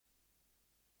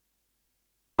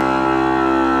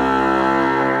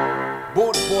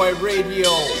Boy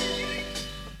Radio.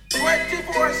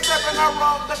 24/7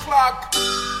 around the clock.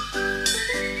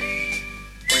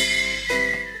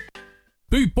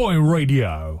 Boot Boy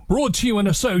Radio, brought to you in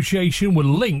association with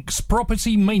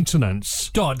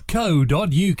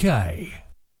linkspropertymaintenance.co.uk.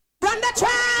 Run the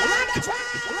track! Run the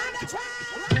track! Run the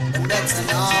track! The next thing,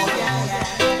 oh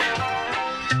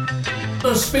yeah.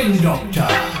 The Spin Doctor.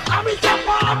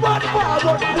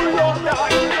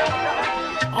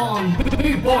 On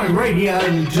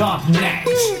bootboyradio.net.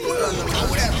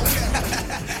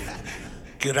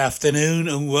 Good afternoon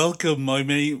and welcome. My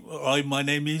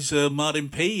name is Martin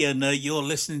P, and you're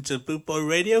listening to Boot Boy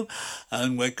Radio,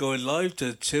 and we're going live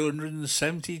to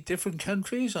 270 different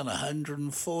countries on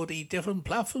 140 different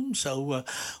platforms. So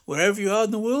wherever you are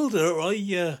in the world, all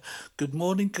right, good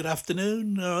morning, good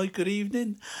afternoon, all right, good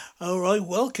evening, all right,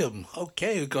 welcome.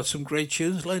 Okay, we've got some great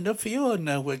tunes lined up for you, and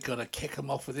we're going to kick them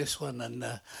off with this one. And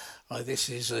right, this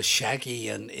is Shaggy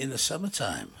and In the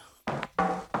Summertime.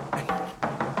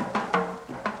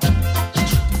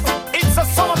 It's a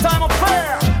summertime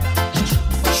affair.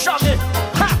 Shaggy,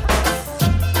 ha,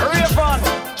 Raven,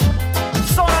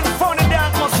 sun and fun in the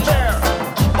atmosphere.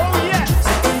 Oh yes.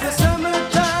 In the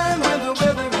summertime when the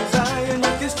weather is high and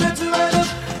you can stretch right up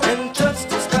and touch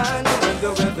the sky. And when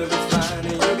the weather is fine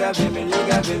and you got women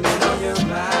on your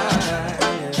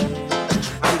mind.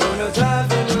 I'm gonna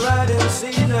drive and ride and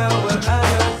see now what I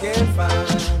can find.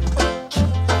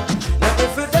 Now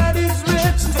if her daddy's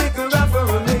rich, take her out for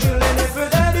a meal, and if her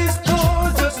daddy's poor,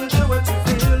 just do what you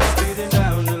feel. It's speeding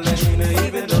down the lane,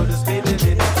 even though the speed limit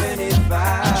is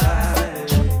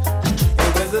 25.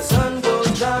 And when the sun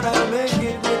goes down, I'll make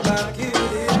it with my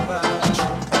cutie pie.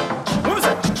 Who's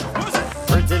it? Who's it?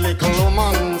 Pretty little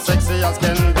woman, sexy as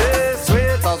can be,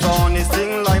 sweet as honey,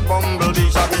 sting like bumblebee.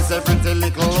 Shaggy say pretty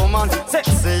little woman,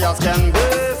 sexy as can be,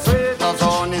 sweet as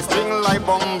honey, sting like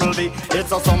bumblebee.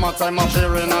 It's a summertime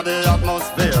affair in the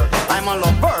atmosphere. I'm a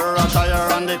lover,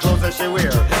 attire and the clothes that she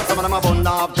wear. Some of them are bun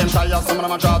up, them tires, some of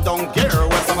them are draw down gear.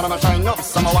 Well, some of them are shine up,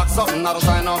 some are wax up, not a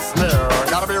sign of smear.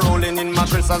 Gotta be rolling in my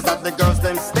crystals that the girls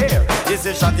them stare. This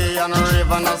is Shaggy and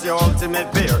Raven as your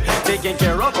ultimate peer, taking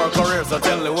care of our career, so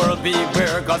tell the world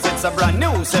beware, cause it's a brand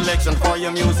new selection for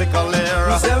your musical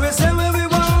era. So we say what we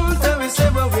want, and we say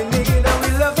what we need, and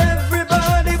we love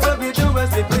everybody, but we do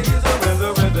as we please. So when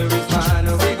the weather is fine,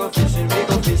 and we go fishing in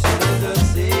the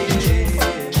sea.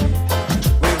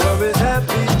 We're always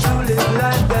happy to live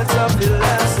life, that's our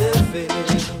philosophy.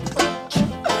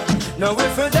 Now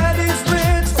if her daddy's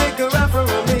rich, take her out for a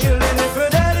meal, and if her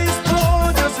daddy's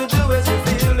poor, just to do as you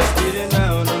feel. It's speeding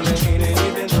down the lane, and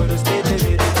even though the speed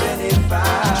limit is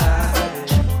 25.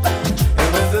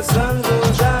 And when the sun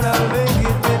goes down, I'll make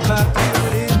it with my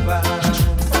cutie pie.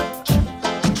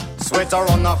 Sweater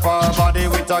on off her body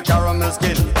with a caramel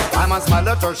skin. I'm a smile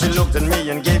at her, she looked at me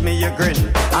and gave me a grin.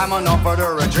 I'm on offered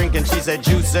her a drink and she said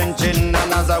juice and gin.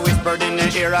 And as I whispered in her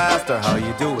ear, I asked her, how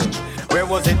you doing? Where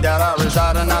was it that I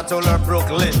reside? And I told her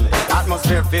Brooklyn.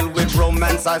 Atmosphere filled with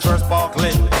romance, eyes were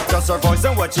sparkling. Just her voice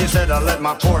and what she said, I let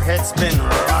my poor head spin.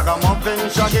 Ragamuffin,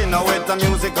 Shaggy, now with a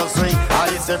musical swing. I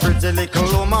is a pretty little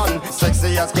woman,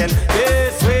 sexy as can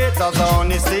be, sweet as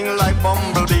honey, sting like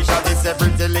bumblebee. Shaggy is a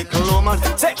pretty little woman,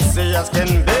 sexy as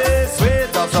can be,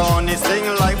 sweet as honey, sting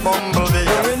like bumblebee.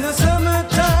 You're in the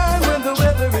summertime when the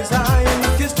weather is high and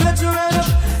you can stretch right up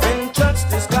and touch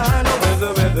the sky. No, when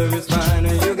the weather is fine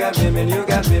and you got women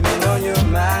on your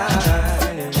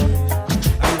mind.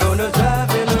 I'm gonna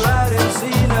drive and ride and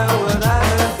see now what I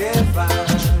can find.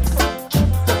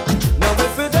 Now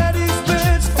if her daddy's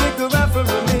rich, take her out for a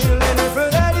meal, and if her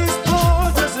daddy's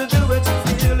poor, just to do what you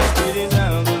feel. It's speeding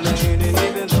down the lane, and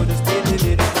even though the speed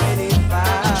limit is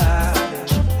 25.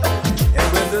 And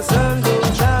when the sun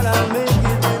goes down, I'll make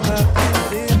it with my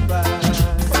cutie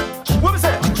pie. What was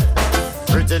that?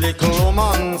 Pretty little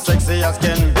woman, sexy as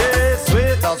can be,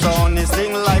 sweet as honey,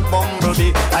 sting like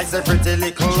bumblebee. I say pretty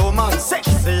little woman,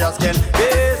 sexy as can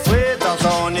be, sweet as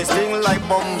honey, sting like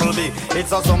bumblebee.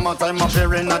 It's a summertime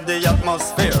affair in the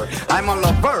atmosphere. I'm a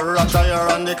lover, attire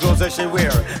and the clothes that she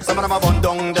wear. Some of them are bun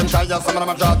down, them tires, some of them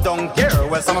are draw down gear.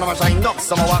 Well, some of them are shine up,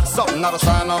 some are wax up, not a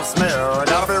sign of smear.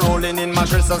 Gotta be rolling in my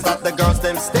crystals that the girls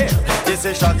them stare. This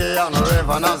is Shaggy and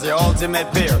Raven as the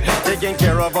ultimate peer, taking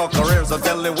care of our career, so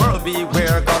tell the world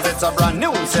beware, cause it's a brand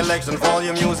new selection for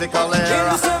your musical era. In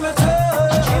the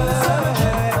summertime, in the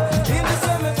summertime, in the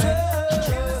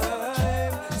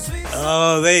summertime, sweet.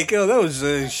 Oh, there you go. That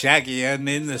was Shaggy and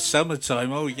In the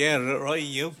Summertime. Oh, yeah,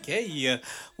 right. Okay.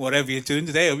 Whatever you're doing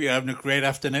today, I hope you're having a great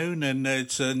afternoon. And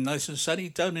it's nice and sunny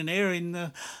down in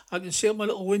here. I can see out my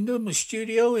little window in my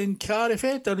studio in Cardiff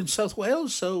here, down in South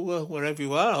Wales. So wherever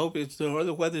you are, I hope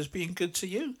the weather's being good to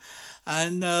you.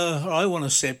 And I want to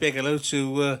say a big hello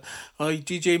to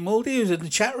DJ Moldy, who's in the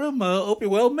chat room. Hope you're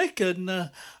well, Mick. And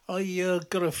I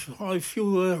got a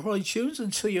few right tunes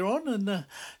until you're on. And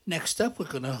next up, we're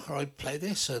going to play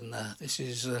this. And this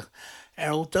is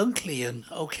Errol Dunkley and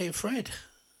OK Fred.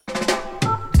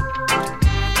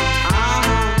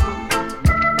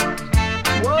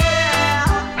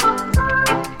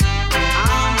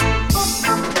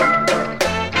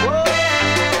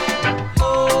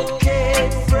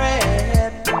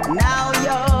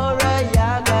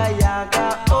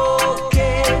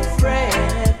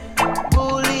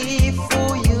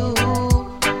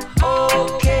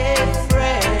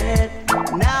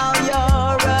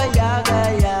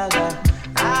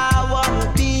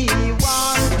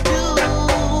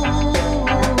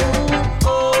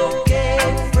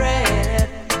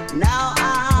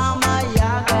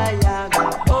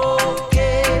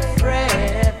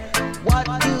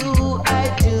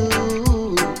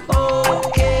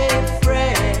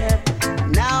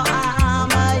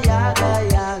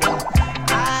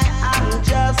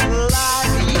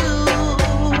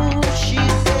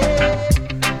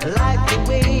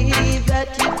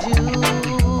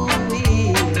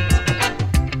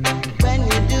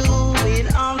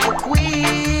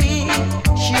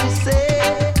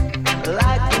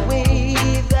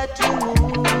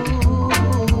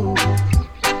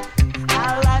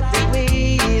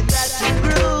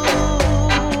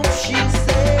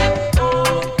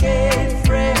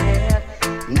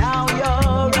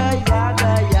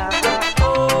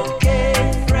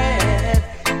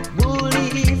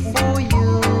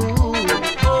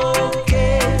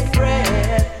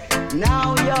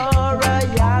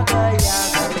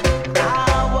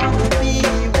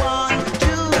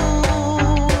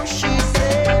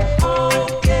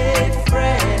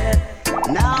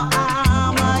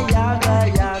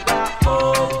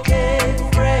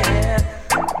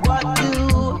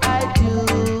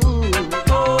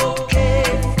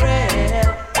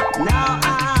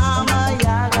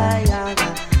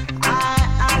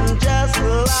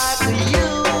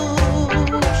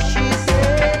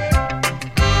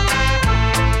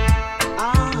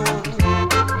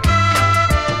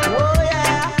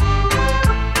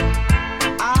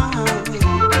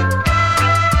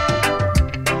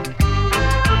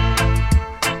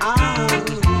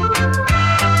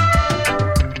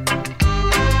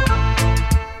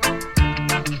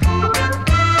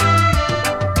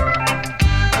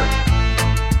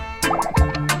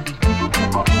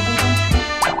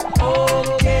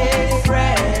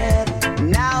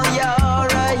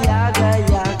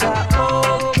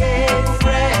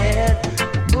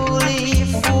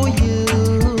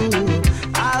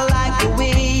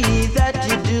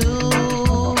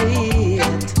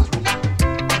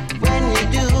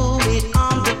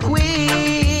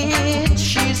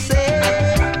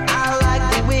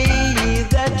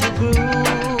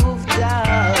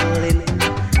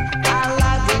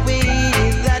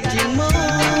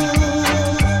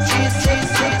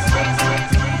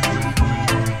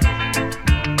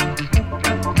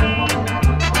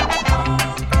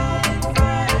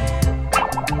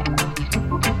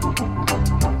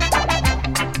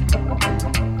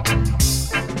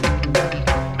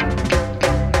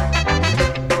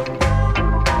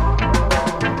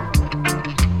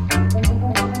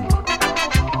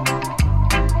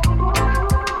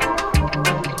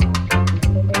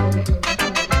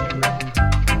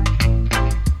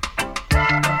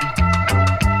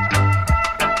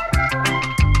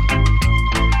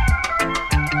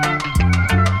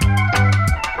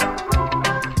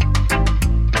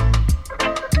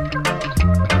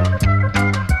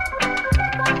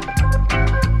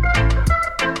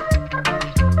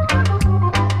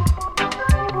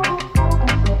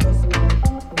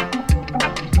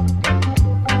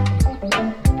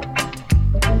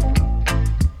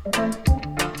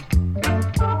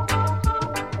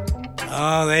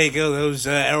 There you go, those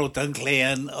Errol Dunkley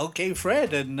and OK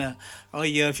Fred. And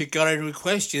if you've got any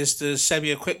requests, just send me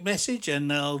a quick message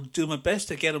and I'll do my best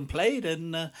to get them played.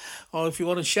 And or if you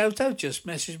want to shout out, just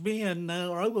message me and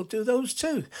I will do those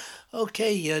too.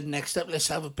 Okay, next up, let's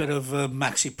have a bit of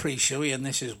Maxi Priest, shall we? And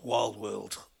this is Wild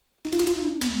World.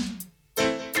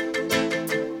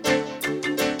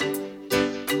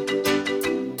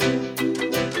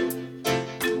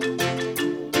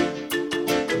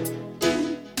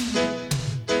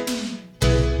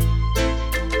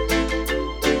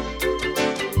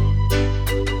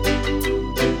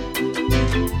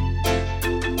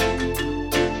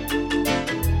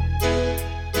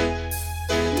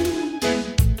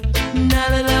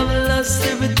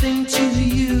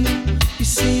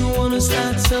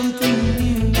 Something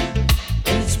new,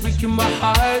 and it's breaking my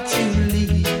heart to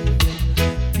leave.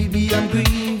 see I'm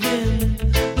grieving.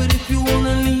 But if you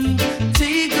wanna leave,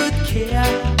 take good care.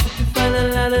 Hope you find a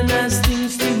lot of nice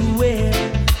things to wear.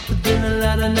 But then a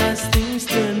lot of nice things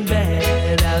turn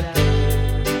bad out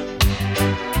there.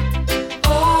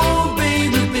 Oh,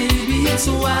 baby, baby, it's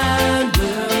a wide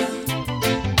world.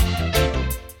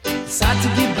 It's hard to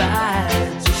get by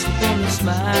just upon a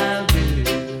smile, girl.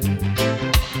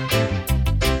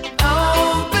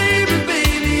 Oh, baby,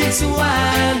 baby, it's a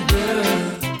wide world.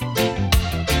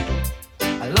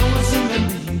 I'll always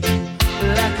remember you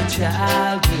like a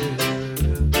child, girl.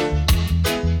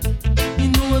 You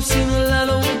know I've seen a lot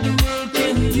of what the world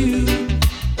can do,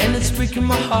 and it's breaking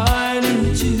my heart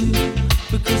in two,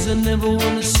 because I never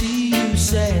wanna see you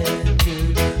sad,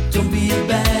 girl. Don't be a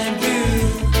bad girl,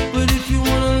 but if you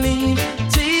wanna leave,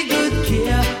 take good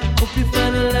care. Hope you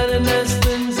find a lot of nice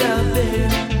friends out there,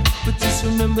 but just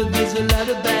remember there's a lot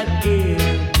of bad air.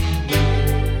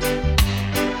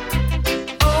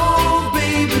 Oh,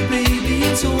 baby, baby,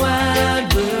 it's a wide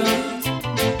world.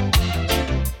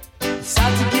 It's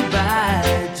hard to get by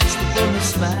just upon a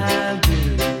smile,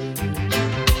 girl.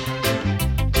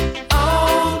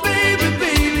 Oh, baby,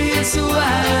 baby, it's a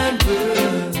wide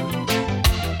world.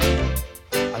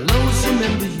 I'll always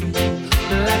remember you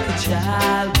like a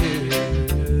child, girl.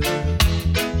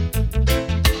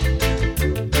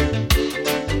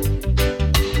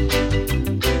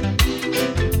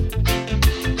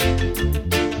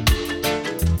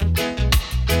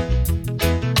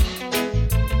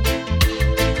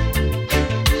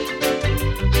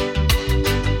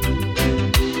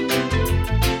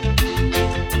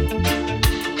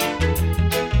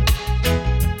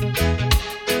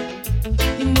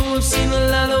 You know I've seen a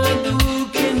lot of what the world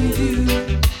can do,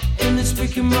 and it's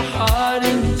breaking my heart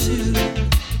in two,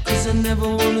 cause I never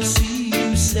wanna see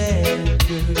you sad,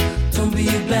 girl. Don't be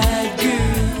a bad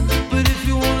girl, but if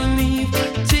you wanna leave,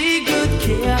 take good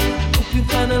care. Hope you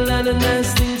find a lot of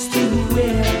nice things to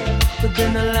wear, but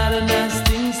then a lot of nice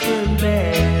things turn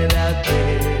bad out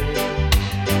there.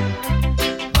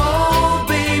 Oh,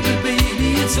 baby, baby,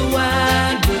 it's a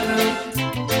wide world.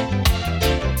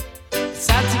 It's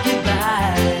hard to get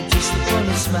by just upon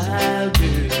a smile,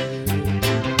 girl.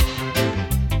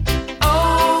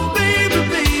 Oh, baby,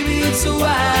 baby, it's a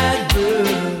wide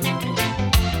world.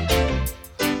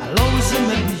 I'll always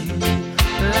remember you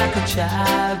like a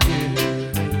child, girl.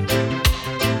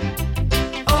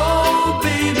 Oh,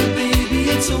 baby, baby,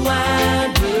 it's a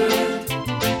wide world.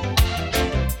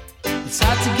 It's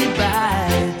hard to get by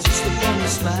just upon a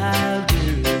smile,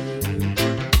 girl.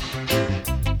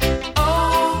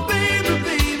 Oh, baby,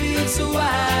 baby, it's a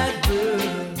wide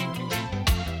world.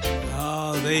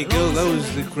 Ah, there you go. That was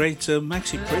the great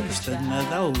Maxi Priest, and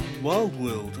that was Wild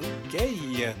World. Okay,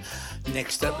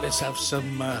 next up, let's have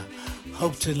some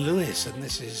Hopton Lewis, and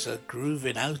this is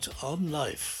Grooving Out on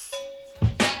Life.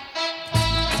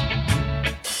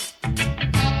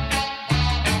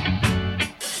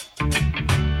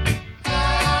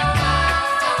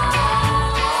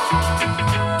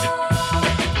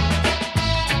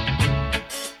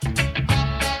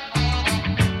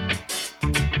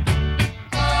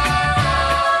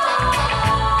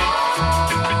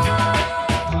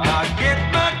 I get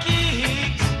my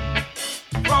kicks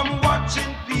from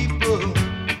watching people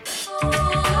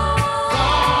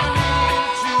run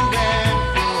into and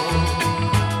fro.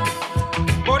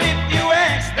 But if you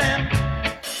ask them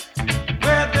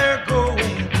where they're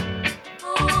going,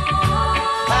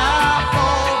 half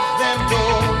of them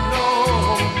don't know.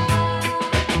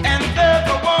 And they're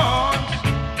the ones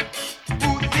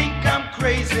who think I'm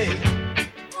crazy.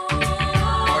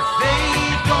 But they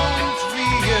don't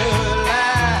realize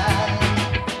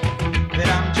that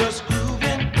I'm just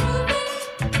grooving,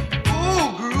 ooh,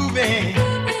 grooving,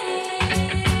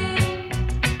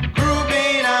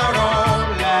 grooving out all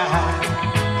life.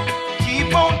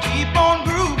 Keep on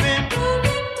grooving,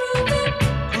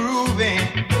 grooving,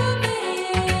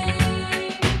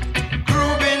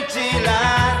 grooving till I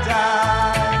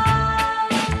die.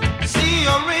 See a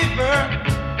river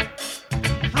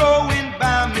flowing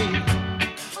by me,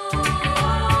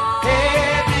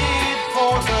 headed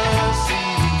for the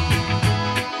sea.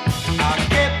 I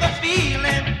get the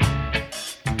feeling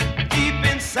deep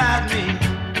inside me.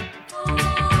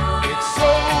 It's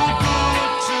so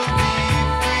good to be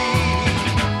free,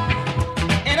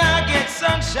 and I get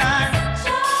sunshine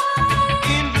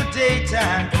in the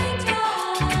daytime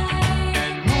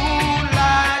and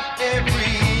moonlight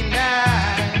every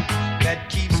night. That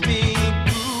keeps me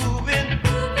grooving,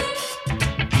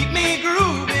 keep me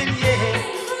grooving, yeah,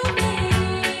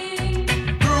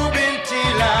 grooving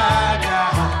till I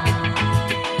die.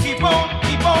 Keep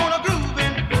on a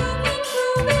grooving,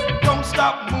 don't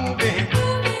stop moving.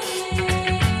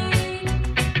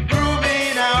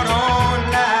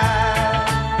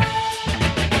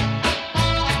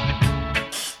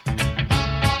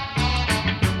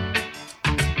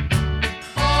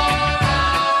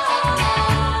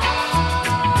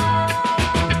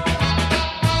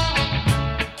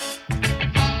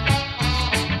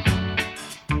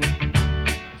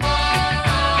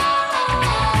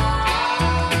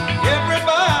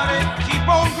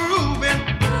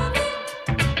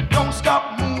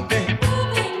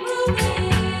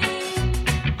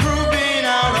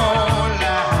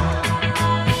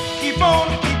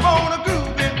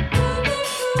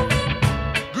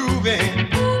 grooving,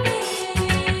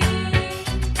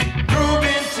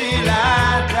 grooving till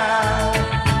I die.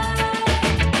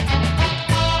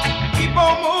 Keep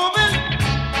on moving,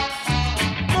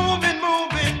 moving,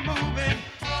 moving, moving.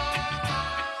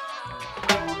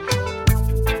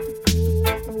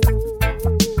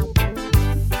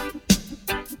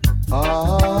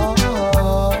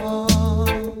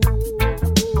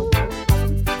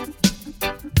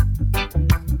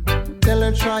 Tell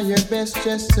her try your best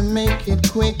just to make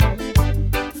it quick.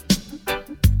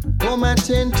 Home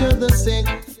attend to the sick.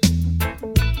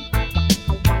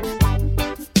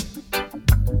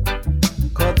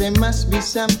 Cause there must be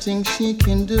something she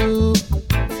can do.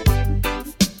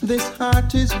 This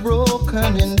heart is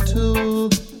broken in two.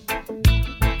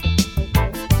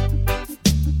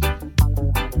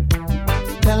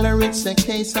 Tell her it's a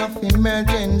case of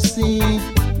emergency.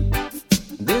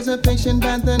 There's a patient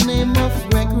by the name of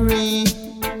Gregory.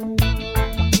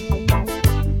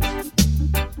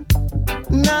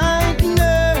 Night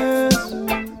nurse,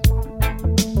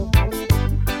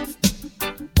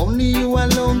 only you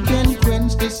alone can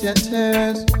quench this your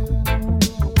thirst.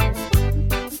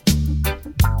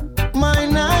 My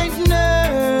night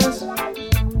nurse,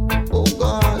 oh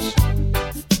gosh,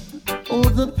 oh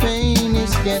the pain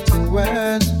is getting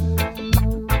worse.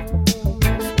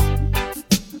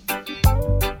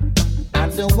 I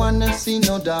don't wanna see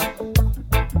no doctor.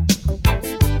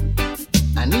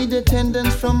 I need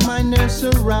attendance from my nurse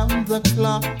around the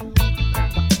clock.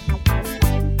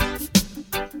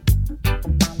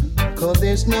 Cause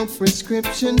there's no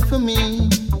prescription for me.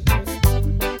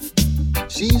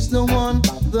 She's the one,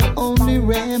 the only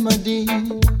remedy.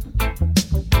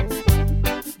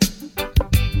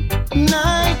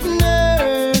 Night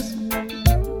nurse,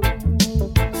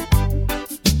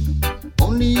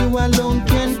 only you alone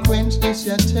can quench this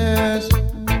your thirst.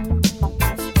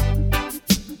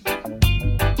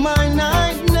 My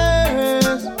night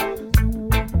nurse,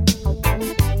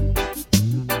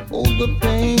 oh the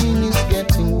pain is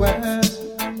getting worse.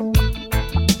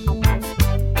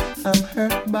 I'm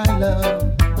hurt by love.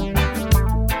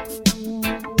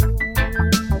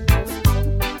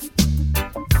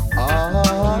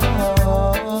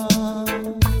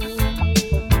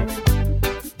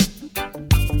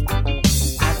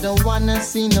 I don't wanna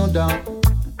see no dog.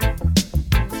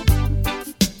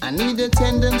 I need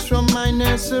attendance from my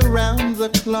nurse around the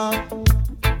clock.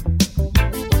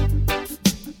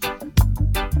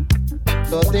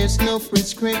 But there's no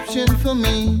prescription for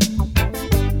me.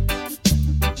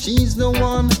 She's the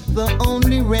one, the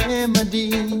only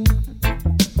remedy.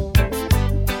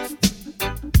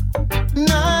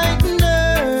 Night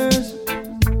nurse,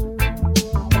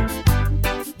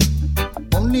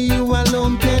 only you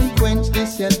alone can quench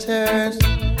this your thirst.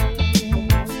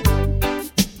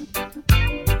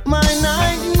 My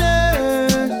night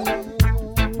nurse,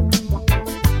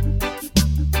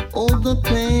 oh the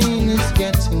pain is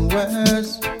getting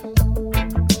worse.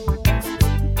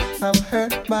 I'm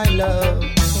hurt by love,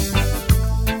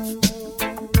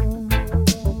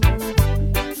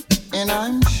 and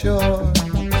I'm sure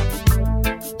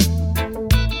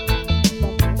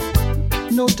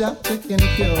no doctor can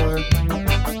cure.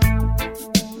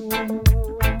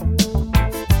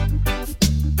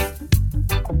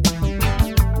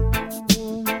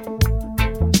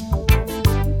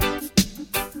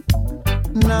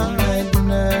 Night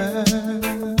nurse,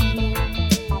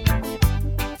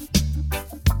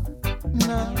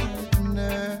 night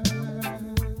nurse.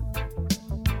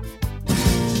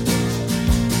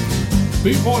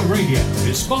 Boot Boy Radio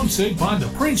is sponsored by the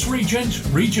Prince Regent,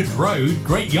 Regent Road,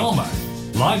 Great Yarmouth.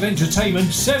 Live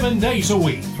entertainment 7 days a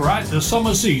week throughout the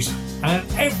summer season and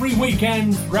every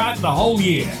weekend throughout the whole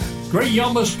year. Great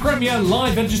Yarmouth's premier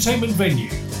live entertainment venue,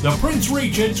 the Prince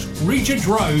Regent, Regent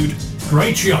Road,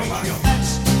 Great Yarmouth.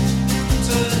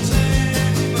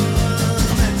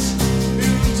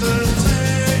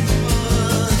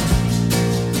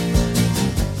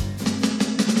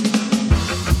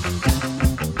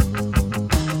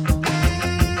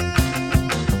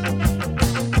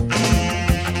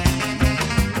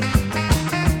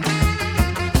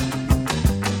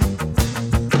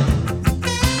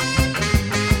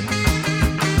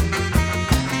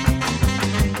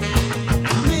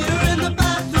 Mirror in the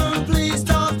bathroom, please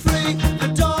don't freak. The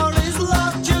door is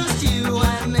locked.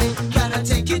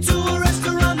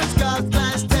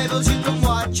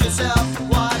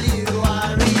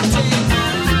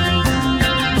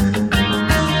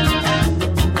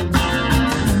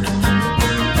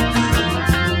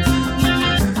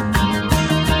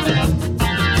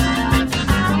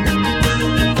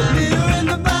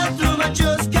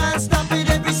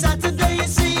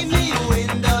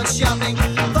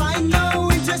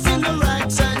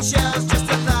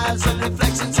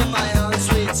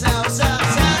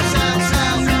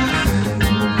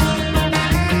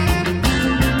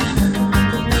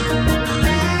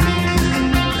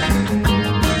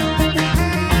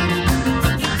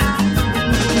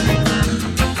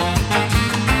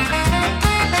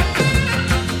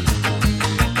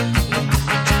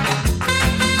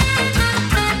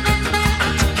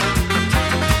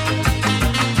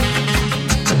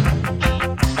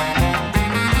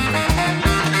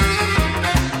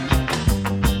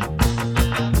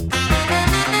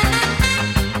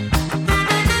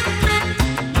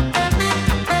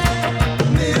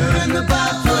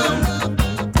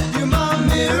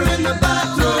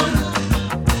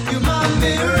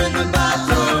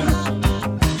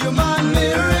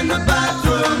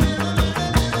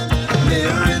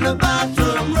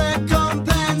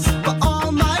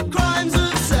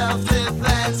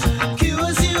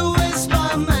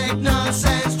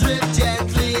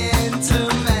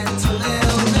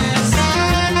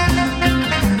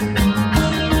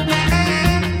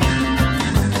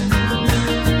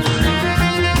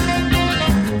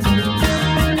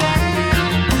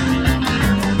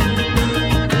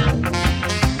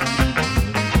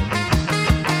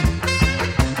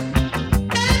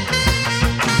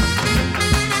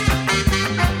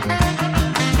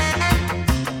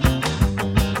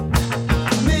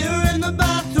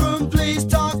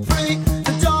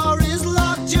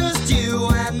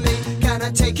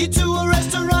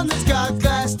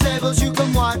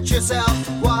 yourself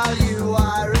while you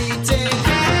are eating.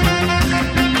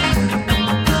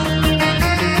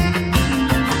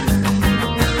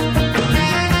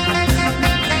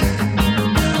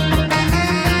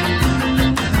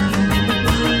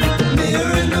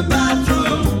 Mirror in the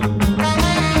bathroom.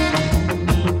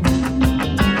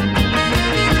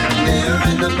 Mirror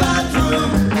in the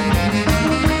bathroom.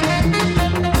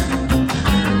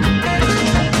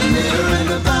 Mirror in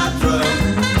the bathroom.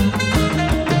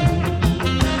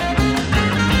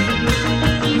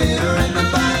 Mirror in the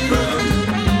bathroom.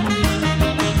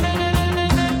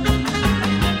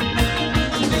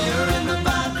 Mirror in the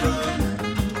bathroom.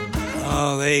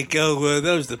 Oh, there you go.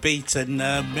 Those are the beats and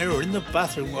Mirror in the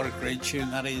Bathroom. What a great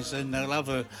tune that is. And I'll have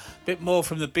a bit more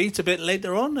from the beat a bit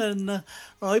later on. And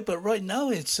right, but right now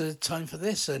it's time for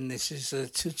this. And this is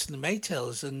Toots and the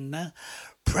Maytals and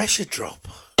Pressure Drop.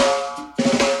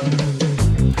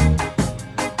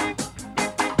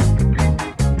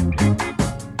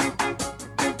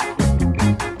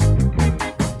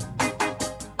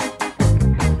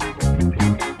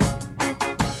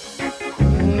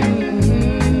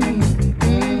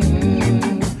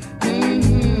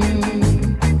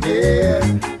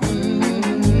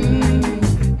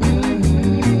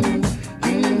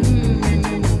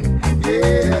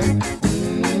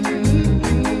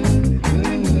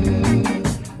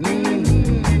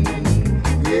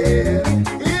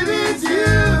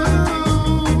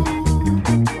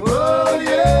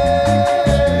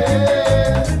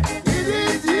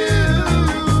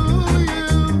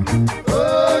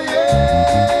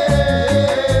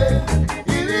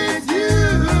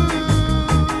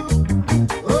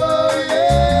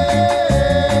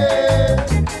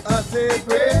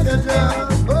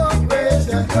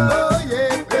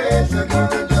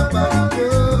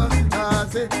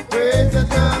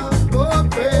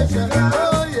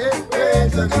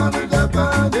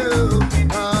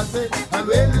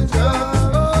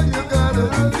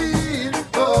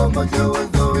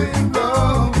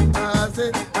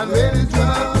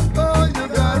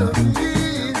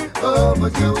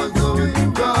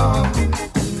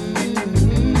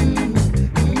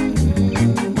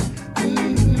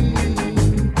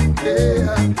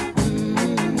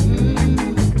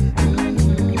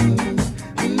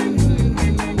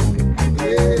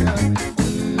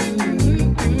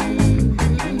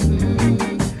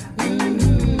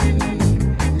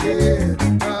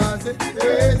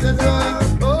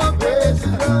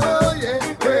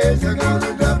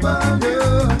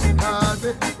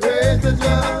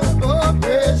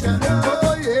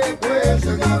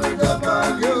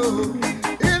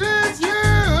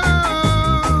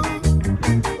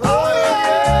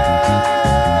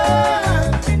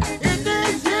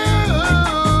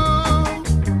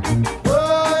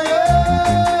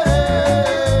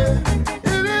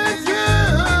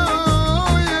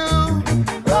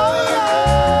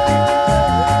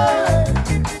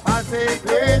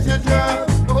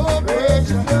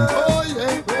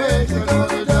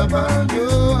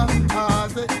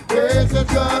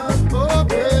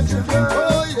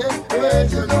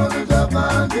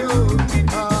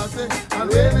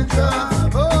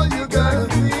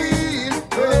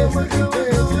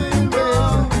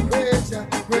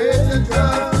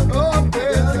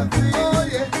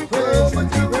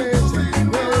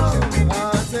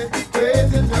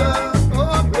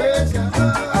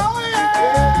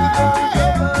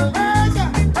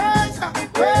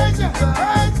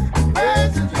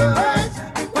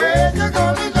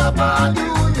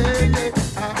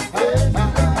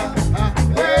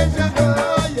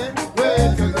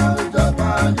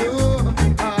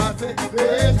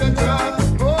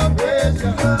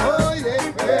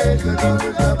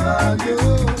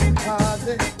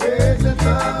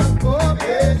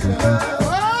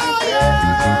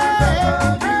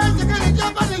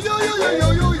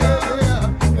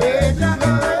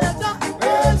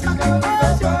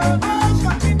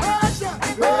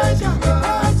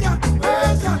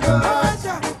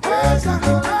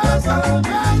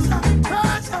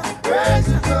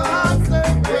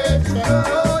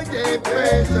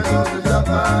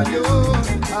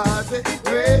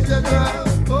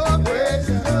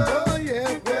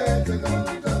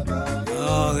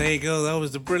 Oh, there you go. That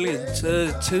was the brilliant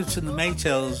Toots and the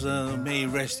Maytals. May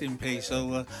rest in peace.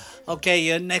 So,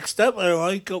 okay, next up,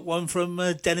 I got one from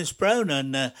Dennis Brown,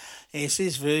 and it's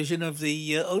his version of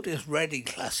the Otis Redding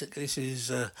classic. This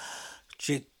is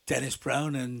Dennis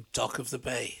Brown and Dock of the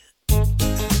Bay.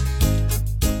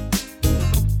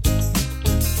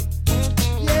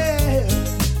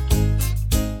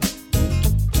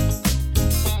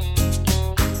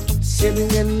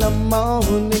 Sitting in the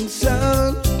morning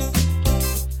sun,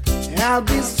 I'll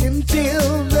be sitting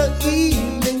till the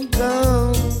evening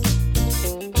comes,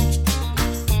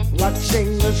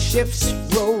 watching the ships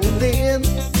roll in.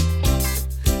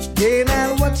 Then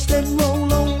I'll watch them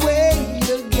roll away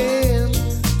again.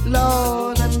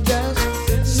 Lord, I'm just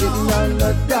sitting on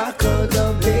the dock of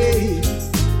the bay,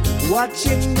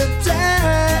 watching the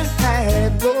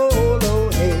tide roll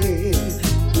away.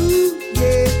 Ooh,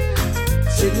 yeah.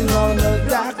 Sitting on the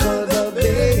dock of the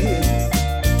bay,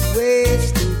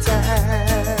 wasting time.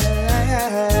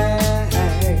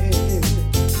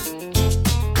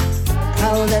 I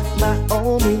left my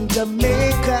home in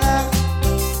Jamaica,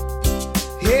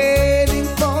 heading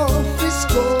for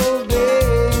Frisco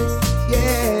Bay.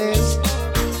 Yes,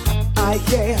 I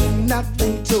have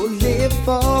nothing to live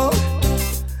for.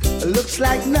 Looks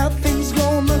like nothing's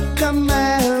gonna come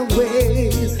my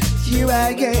way. Here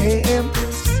I am,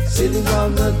 sitting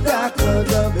on the dock of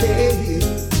the bay,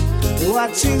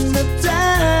 watching the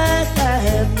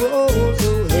tide roll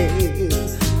away.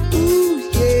 Ooh,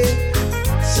 yeah,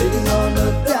 sitting on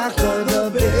the dock of the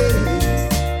bay,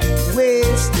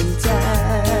 wasting time.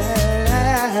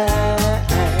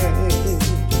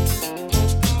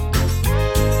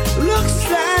 Looks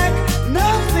like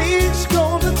nothing's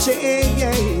gonna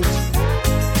change.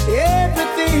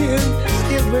 Everything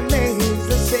still remains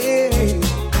the same.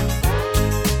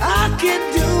 I can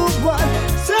do what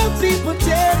some people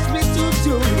tell me to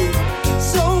do,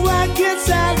 so I guess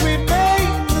I'll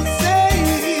remain the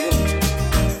same.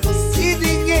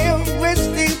 Sitting here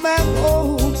wasting my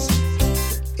hopes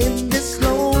in this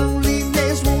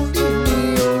loneliness won't leave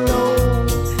me alone.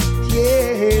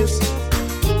 Yes,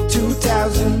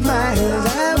 2,000 miles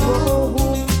I roam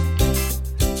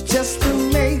just to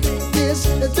make this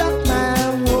dock my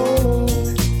home.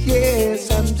 Yes,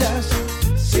 I'm just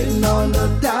sitting on the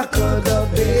dock of the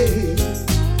bay,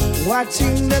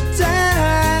 watching the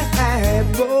tide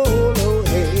roll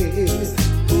away.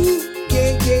 Ooh,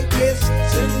 yeah, yeah, yes,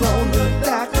 sitting on the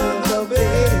dock of the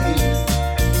bay,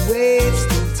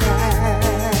 wasting time.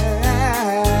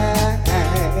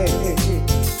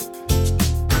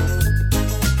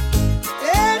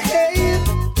 Yeah, yeah.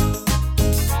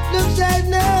 Looks like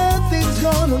nothing's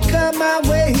gonna come my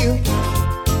way.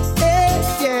 Yeah,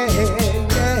 yeah, yeah.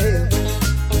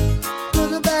 To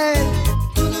the bad,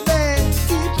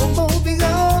 keep on moving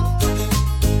on.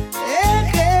 Yeah,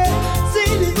 yeah.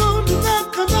 Sitting on the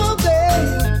dock of the bay.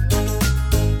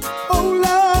 Oh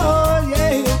Lord,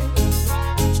 yeah.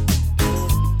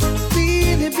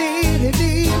 Beanie, beanie,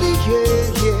 beanie, yeah,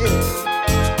 yeah.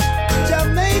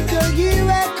 Jamaica, here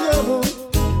I come,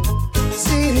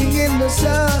 sitting in the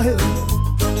sun,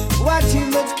 watching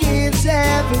those kids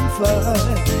having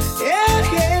fun.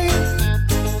 Yeah, yeah.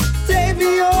 Take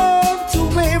me home to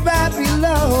where I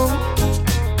belong.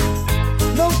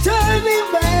 No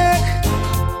turning back.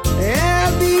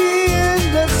 I'll be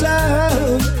in the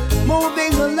sun,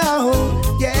 moving along.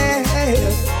 Yeah,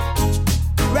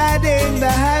 riding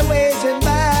the highways and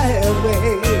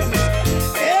byways.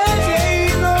 Yeah,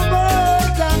 yeah. No more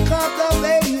talk of the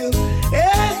way.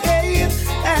 Yeah, yeah.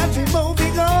 I'll be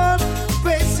moving on,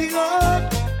 pressing on.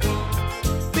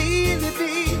 Beanie,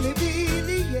 beanie,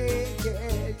 beanie, yeah,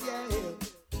 yeah, yeah.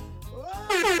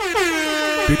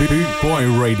 Boot Boy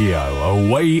Radio,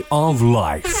 a way of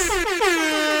life.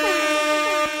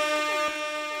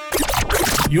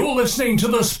 You're listening to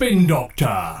The Spin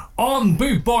Doctor on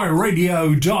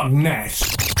bootboyradio.net.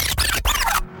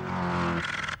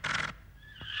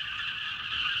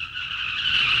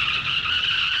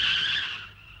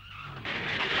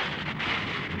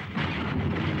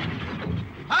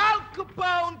 Al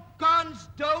Capone guns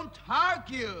don't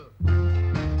argue.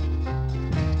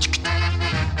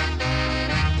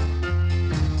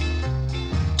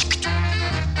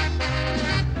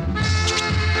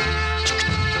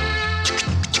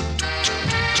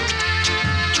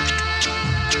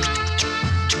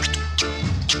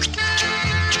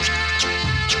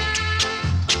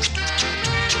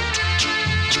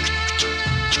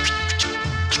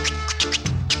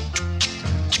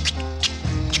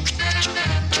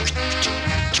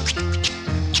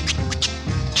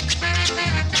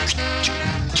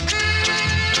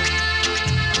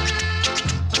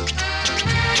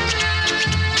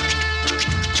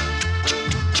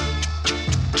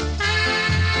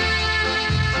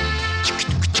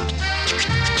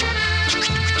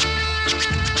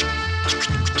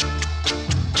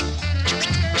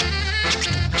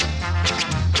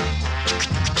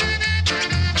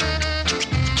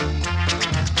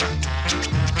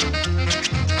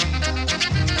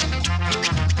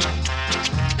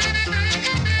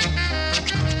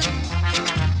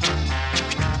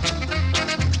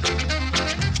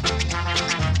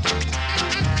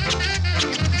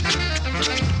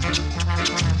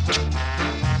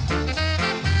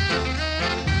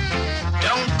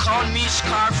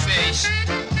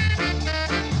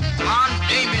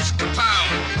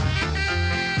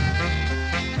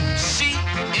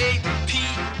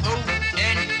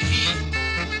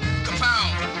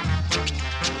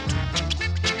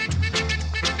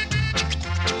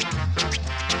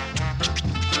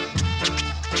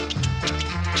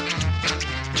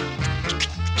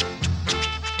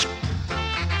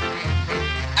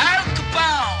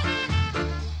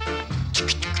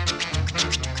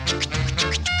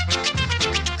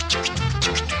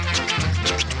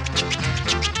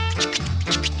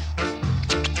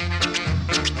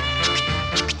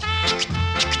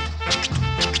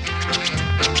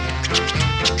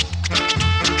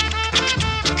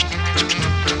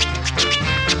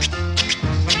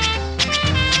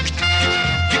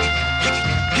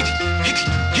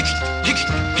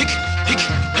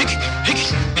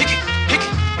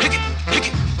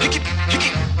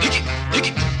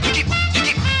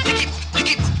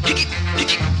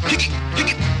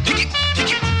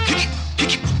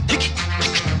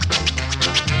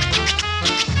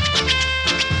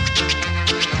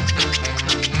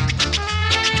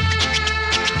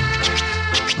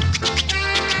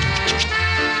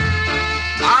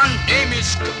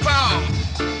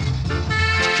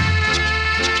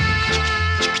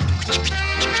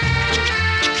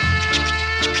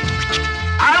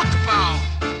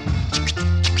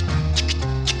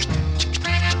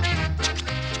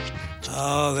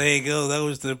 there you go. That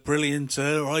was the brilliant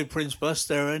Prince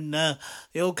Buster and the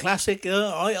old classic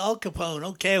Al Capone.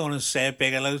 Okay, I want to say a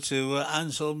big hello to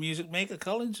Ansel Music Maker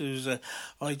Collins, who's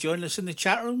joined us in the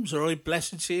chat rooms.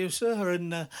 Blessed to you, sir.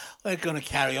 And we're going to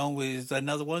carry on with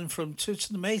another one from Toots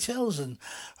and the Maytals. And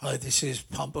this is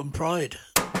Pomp and Pride.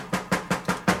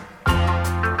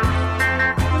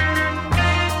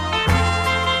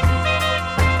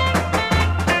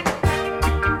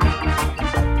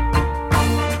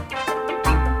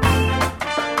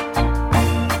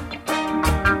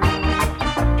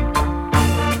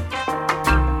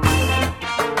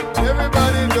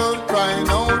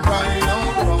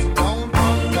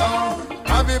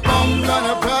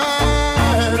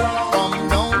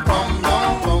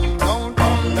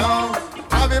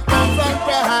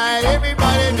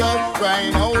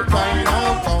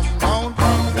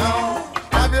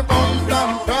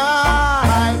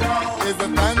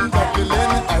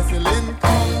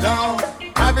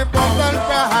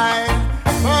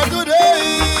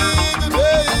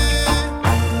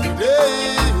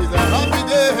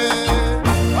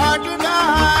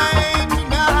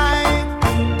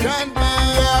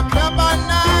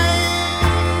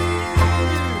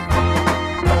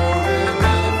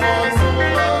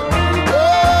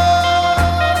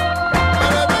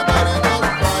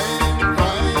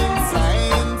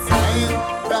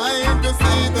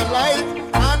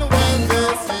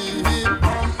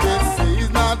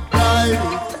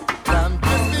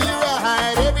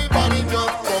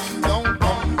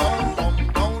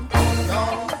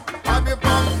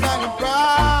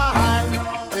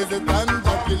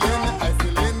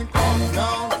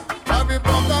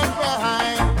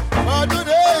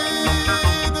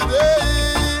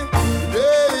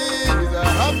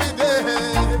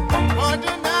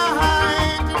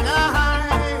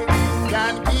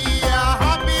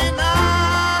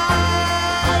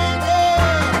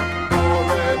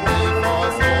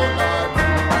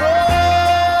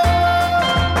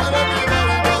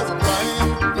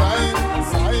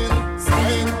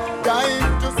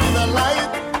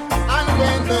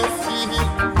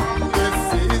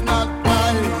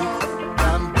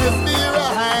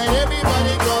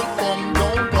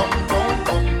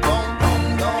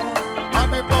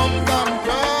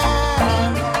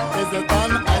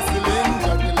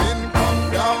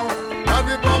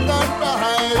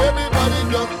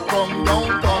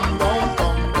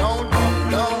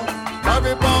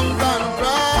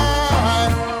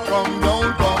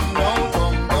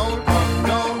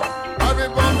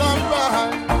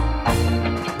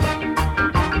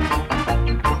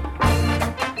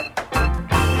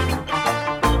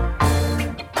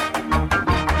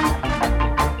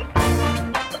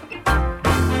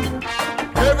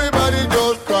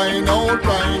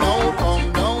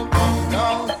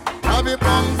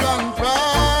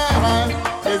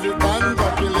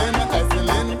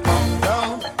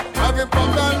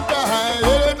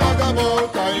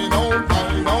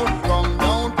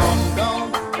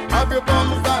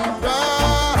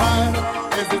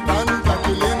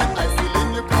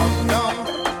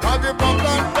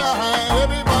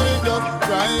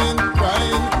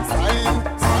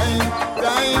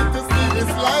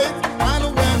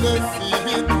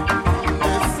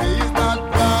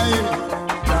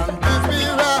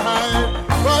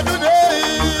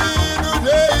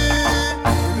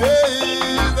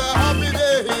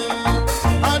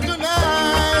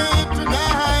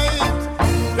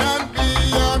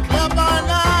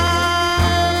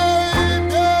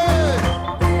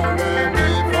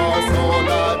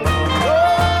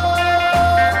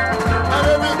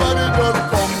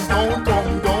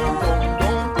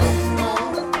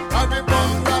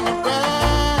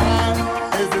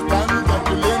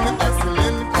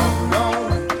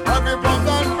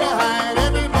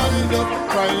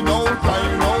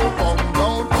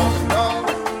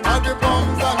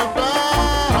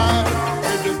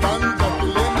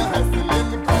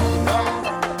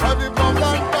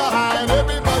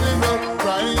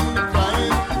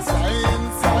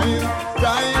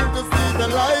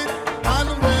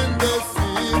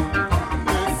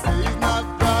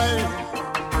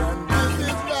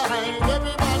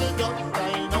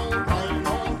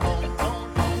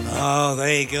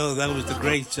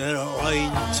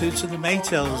 Toots and the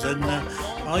Maytals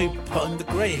and the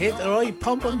great hit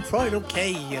Pomp and Pride.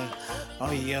 Okay,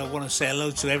 I want to say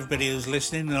hello to everybody who's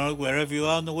listening wherever you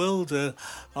are in the world.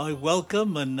 I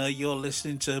welcome, and you're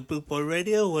listening to Bootboy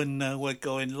Radio, and we're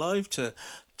going live to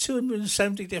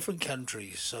 270 different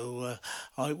countries. So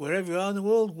wherever you are in the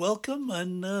world, welcome,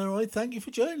 and I thank you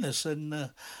for joining us. And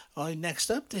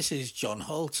next up, this is John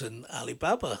Holt and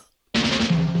Alibaba.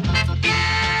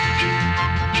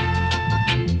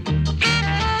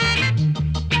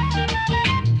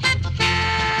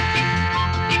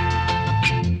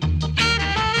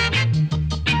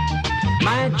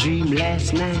 dream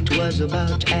last night was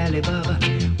about Alibaba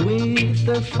with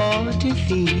the 40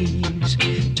 thieves.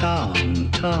 Tom,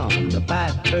 the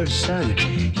piper's son,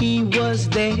 he was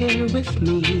there with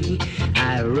me.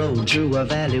 I rode through a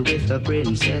valley with a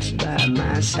princess by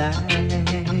my side.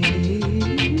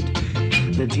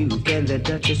 The Duke and the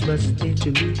Duchess was there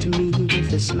to meet me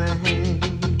with a smile.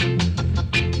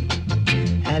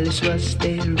 Alice was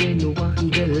there in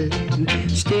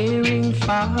Wonderland, staring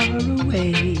far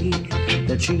away.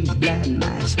 The three blind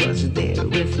mice was there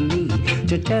with me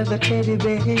to tell the teddy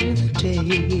bear the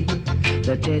tale.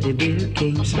 The teddy bear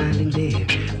came smiling there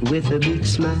with a big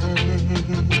smile.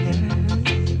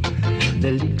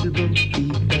 The little Bo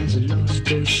Peep has lost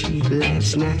her sheep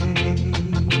last night.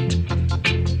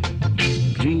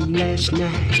 Dream last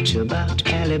night about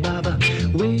Alibaba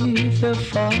with the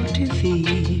 40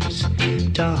 thieves.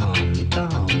 Tom,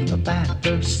 the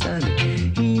piper's son,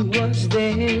 he was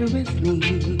there with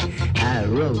me. I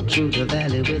rode through the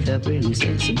valley with a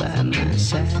princess by my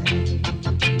side.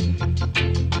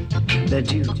 The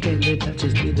Duke and the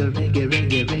Duchess did the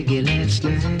reggae last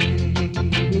night.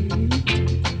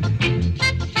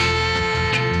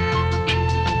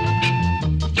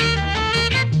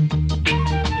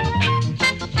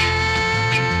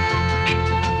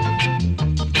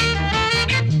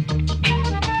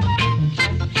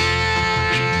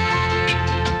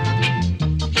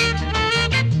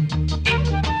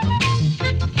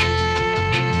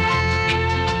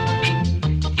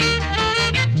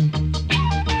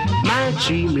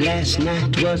 Dream last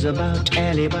night was about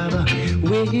Alibaba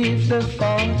with the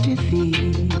 40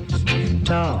 thieves.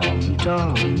 Tom,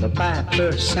 the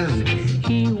piper's son,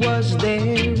 he was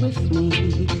there with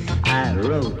me. I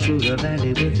rode through the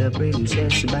valley with the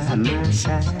princess by my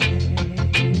side.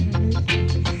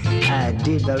 I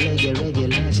did the reggae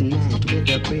last night with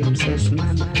the princess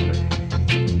by my bride.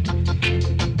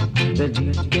 The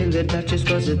Duke and the Duchess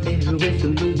was there with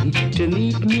me to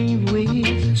meet me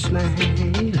with a smile.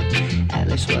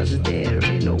 Alice was there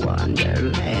in a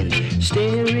wonderland,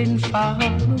 staring far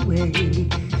away.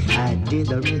 I did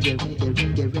the reggae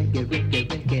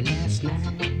last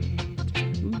night.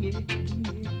 Ooh, yeah.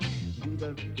 Do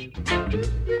the reggae.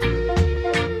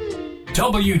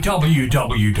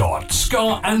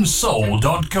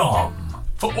 www.scarandsoul.com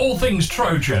for all things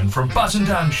Trojan, from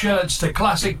button-down shirts to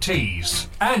classic tees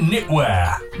and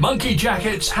knitwear, monkey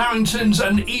jackets, Harringtons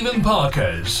and even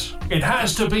Parkers. It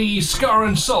has to be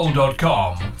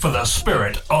scarandsoul.com for the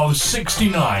spirit of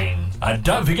 69. And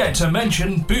don't forget to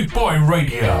mention Boot Boy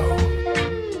Radio.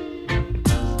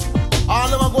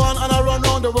 All of them go on and I run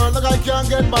around the world like I can't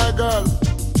get my girl.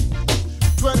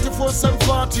 24/7,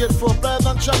 48 for Blind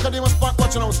and Chaka, they must spot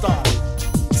watching our star.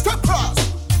 Step cross.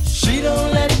 She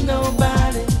don't let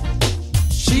nobody.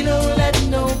 She don't let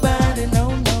nobody.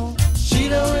 No. She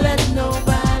don't let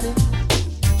nobody.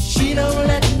 She don't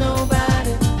let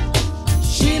nobody.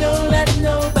 She don't let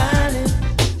nobody.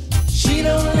 She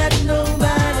don't let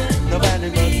nobody. Nobody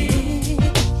but me.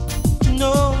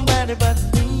 Nobody but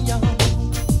me, y'all.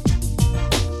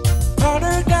 All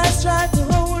her guys try to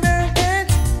hold her hand.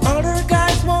 All her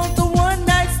guys want the one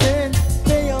night stand.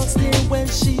 They all stare when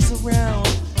she's around.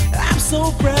 I'm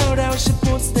so proud how she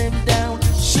puts them down.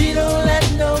 She don't let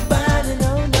nobody,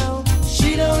 no.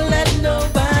 She don't let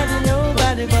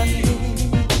nobody but me.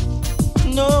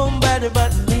 Nobody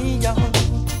but me, y'all.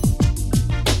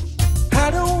 I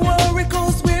don't worry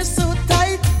 'cause we're so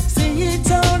tight. See it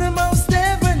on her most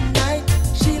every night.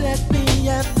 She let me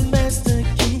have the master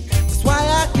key. That's why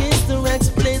I kissed her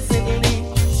explicitly.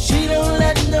 She don't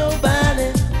let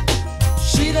nobody.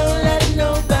 She don't let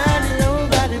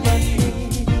nobody but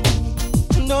me.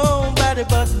 Nobody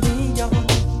but me, y'all.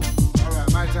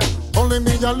 Alright, my turn. Only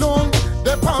me alone,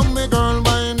 they palm me girl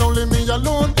mine. Only me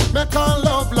alone, make her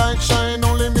love like shine.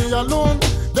 Only me alone,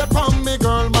 they palm me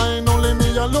girl mine. Only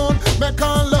me alone, make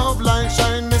her love like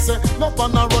shine. Me say, no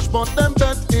on a rush, but them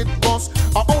bet it bust.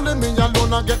 Only me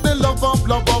alone, I get the love up.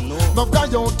 No guy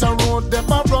out the road,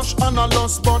 them a rush and a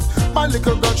lost. But my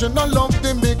little girl, she no love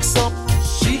the mix up.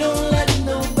 She don't let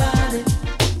nobody.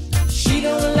 She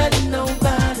don't let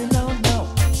nobody, no.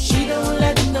 She don't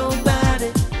let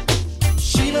nobody.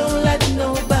 She don't let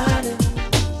nobody.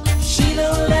 She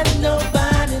don't let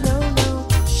nobody, no.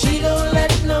 She don't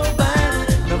let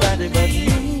nobody. Nobody but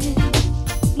me.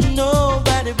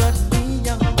 Nobody but me,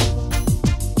 y'all.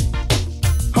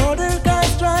 All her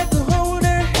guys try to hold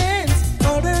her hands.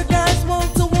 All her guys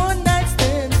want the one night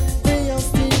stand. They all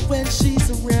stay when she's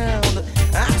around.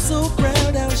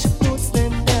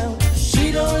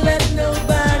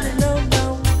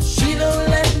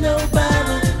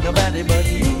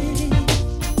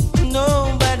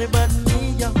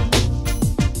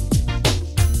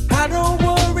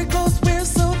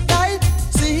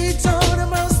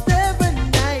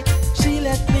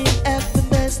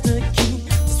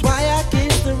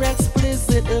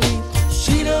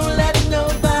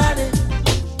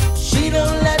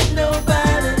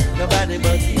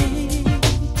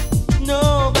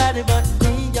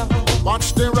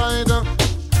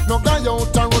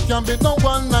 can be no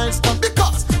one night stand.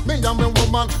 Because me and my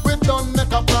woman, we done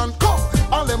make a plan. Come,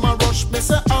 all them a rush, me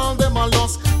say all them a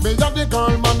lost. Me and the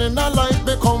girl man in a life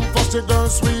become first, the girl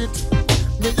sweet.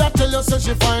 Me a tell you say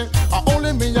she fine,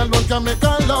 only me alone can make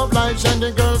her love like shine.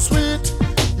 The girl sweet.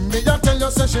 Me a tell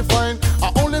you say she fine,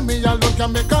 only me alone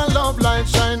can make her love like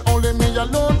shine. Only me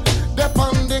alone,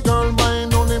 depend the girl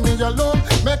mind. Only me alone,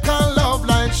 make her love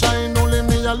like shine. Only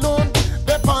me alone,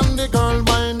 depend the girl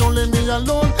mind. Only me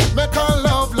alone, make her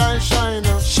love like shine.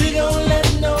 She don't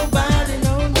let nobody,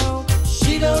 no.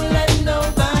 She don't let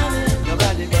nobody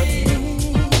but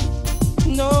me.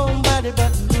 Nobody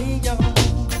but me, yo.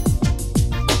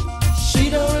 She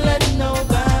don't let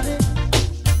nobody.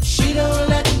 She don't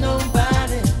let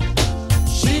nobody.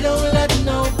 She don't let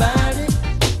nobody.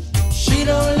 She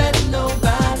don't let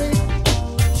nobody.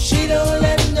 She don't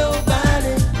let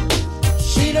nobody.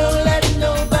 She don't let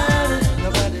nobody.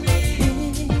 Nobody but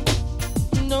me.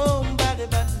 Nobody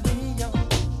but me, yo.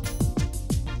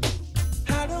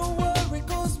 I don't worry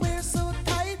 'cause we're so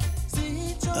tight.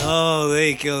 See each other. Oh, there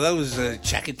you go. That was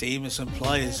Chakademus and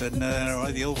Pliers, and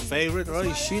right, the old favourite,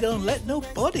 right? She don't let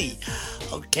nobody.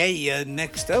 Okay,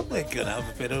 next up we're gonna have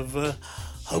a bit of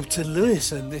Hopton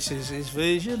Lewis, and this is his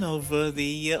version of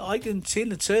the Ike and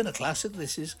Tina Turner classic.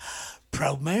 This is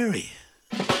Proud Mary.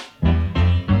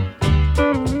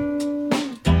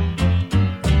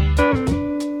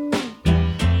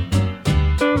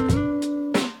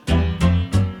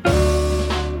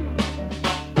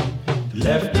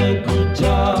 Left a good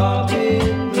job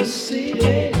in the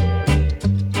city,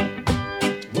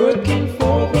 working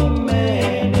for the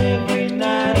man every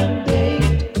night and day,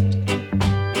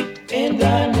 and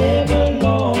I never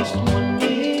lost 1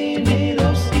 minute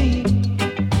of sleep,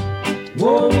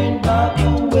 worrying about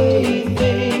the way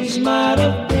things might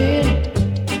have been.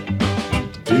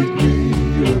 Big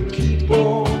wheel keep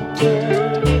on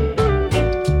turning,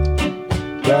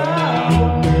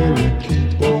 Proud Mary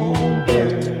keep on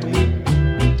burning.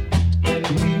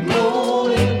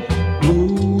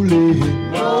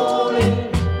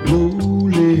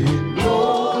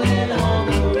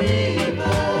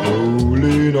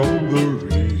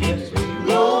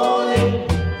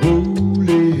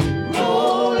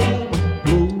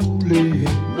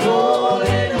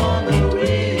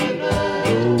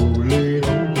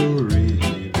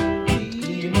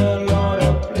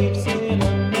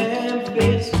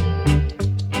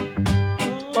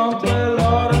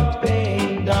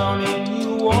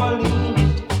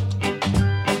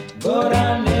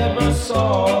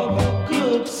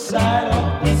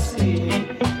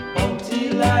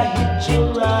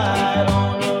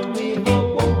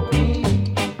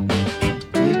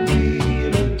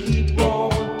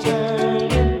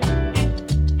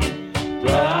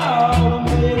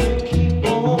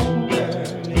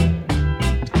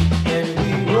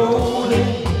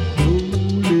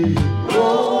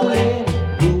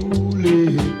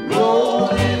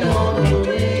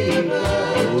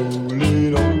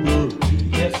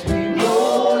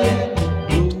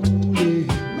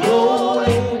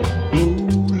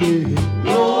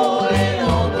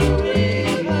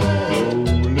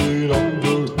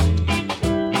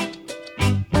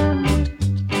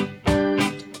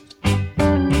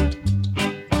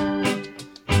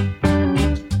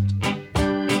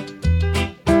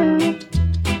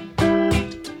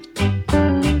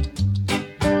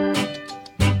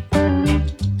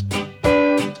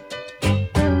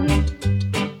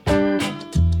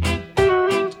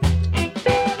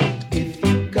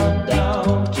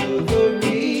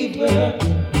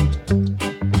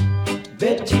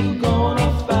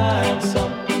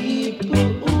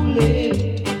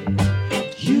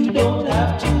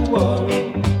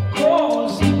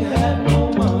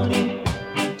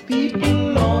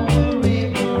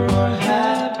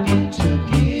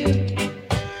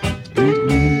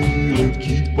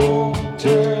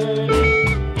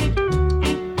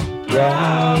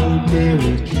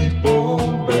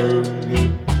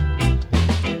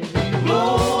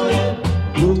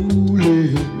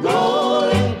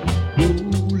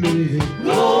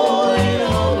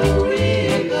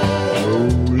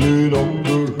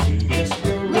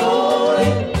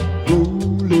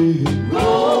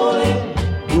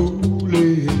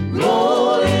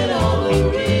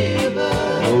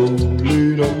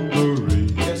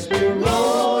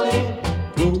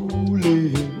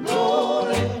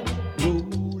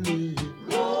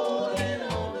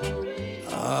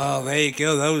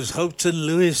 Hopton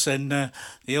Lewis and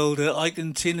the old Ike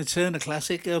and Tina Turner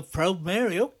classic, Proud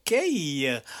Mary.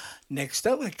 Okay, next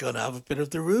up we're going to have a bit of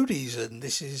the Rudies, and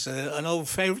this is an old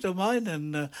favourite of mine,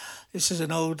 and this is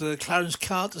an old Clarence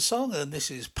Carter song, and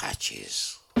this is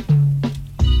Patches.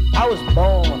 I was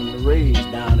born and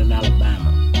raised down in Alabama,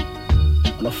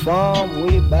 on a farm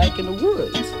way back in the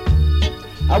woods.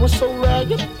 I was so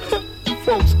ragged,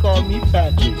 folks called me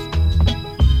Patches.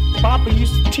 Papa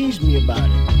used to tease me about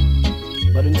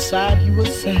it, but inside he was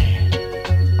sad.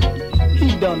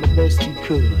 He done the best he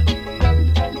could.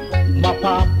 My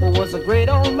papa was a great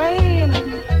old man.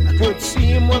 I could see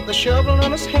him with a shovel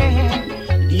in his hand.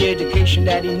 The education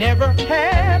that he never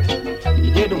had,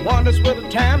 he did wonders with the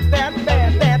times that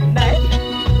bad. That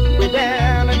night, way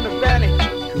down in the valley,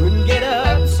 couldn't get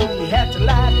up, so he had to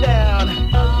lie down.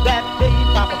 That day,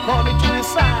 Papa called me to his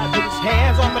side, with his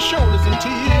hands on my shoulders and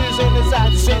tears in his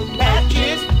eyes. He said,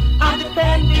 Patches, I'm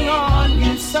depending on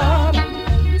you, son,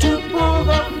 to pull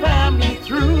the family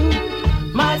through.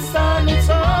 My son, it's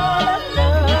all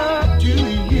up to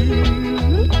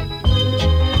you.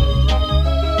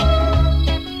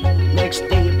 Next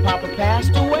day, Papa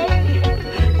passed away,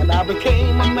 and I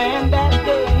became a man that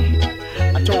day.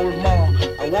 I told Mom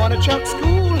I want to chuck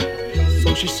school,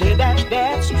 so she said that's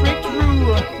Dad's strict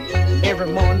rule. Every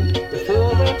morning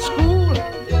before I went to school,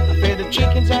 I fed the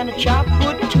chickens and the chopped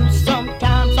wood too.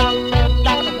 Sometimes I felt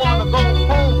like I want to go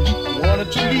home. I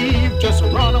wanted to leave, just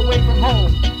run away from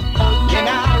home. And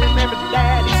I remember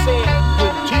Daddy said,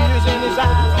 with tears in his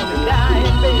eyes on the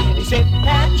dying bed, he said,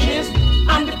 Patches,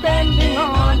 I'm depending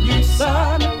on you,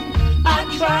 son. I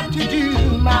tried to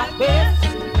do my best.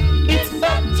 It's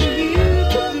up to you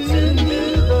to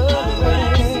do the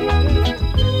rest.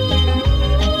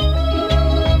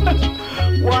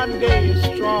 One day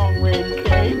a strong rain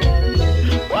came,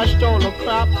 washed all the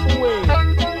crops away.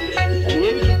 At the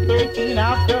age of 13,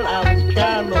 I felt I was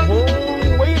carrying the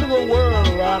whole weight of the world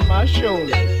around my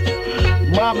shoulder.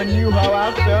 Mama knew how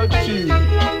I felt too.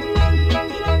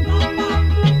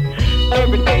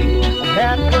 Every day I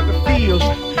had to work the fields,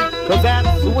 cause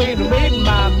that's the way to make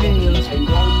my meals.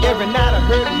 Every night I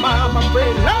heard Mama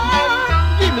pray,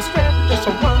 Lord, give me strength just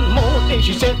for one more day.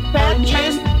 She said,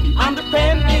 Patches, I'm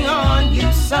depending on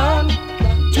you, son,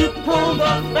 to pull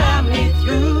the family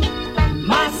through.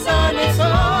 My son, it's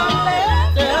all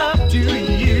left up to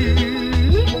you.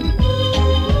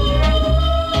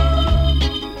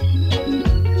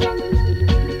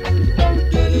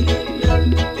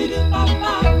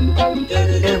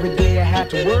 Every day I had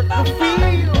to work the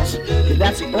fields, 'cause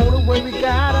that's the only way we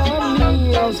got our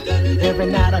meals. Every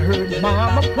night I heard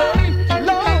Mama pray,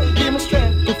 Lord, give me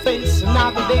strength to face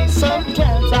another day.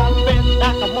 Sometimes I feel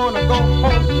like I wanna go home,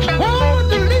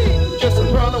 want to leave, just to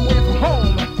run away from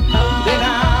home. Then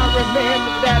I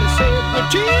remember Daddy said,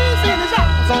 with tears in his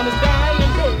eyes on his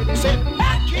dying bed, he said,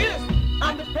 Patches,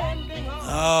 I'm depending on.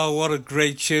 Oh, what a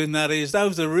great tune that is. That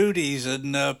was the Rudies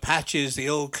and Patches, the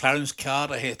old Clarence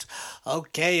Carter hit.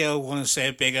 Okay, I want to say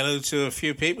a big hello to a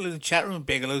few people in the chat room.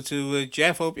 Big hello to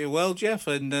Jeff. Hope you're well, Jeff,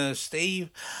 and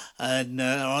Steve, and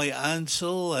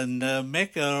Ansel, and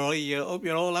Mick. I hope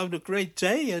you're all having a great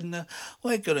day, and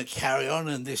we're going to carry on,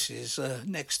 and this is,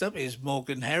 next up is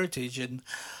Morgan Heritage, and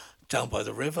Down by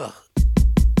the River.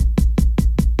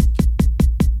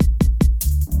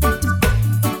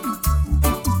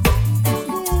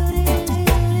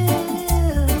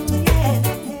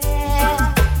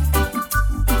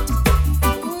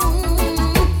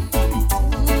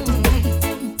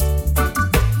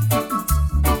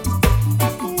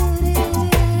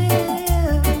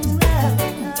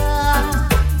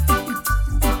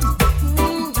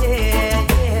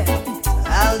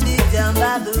 I'll be down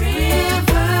by the river.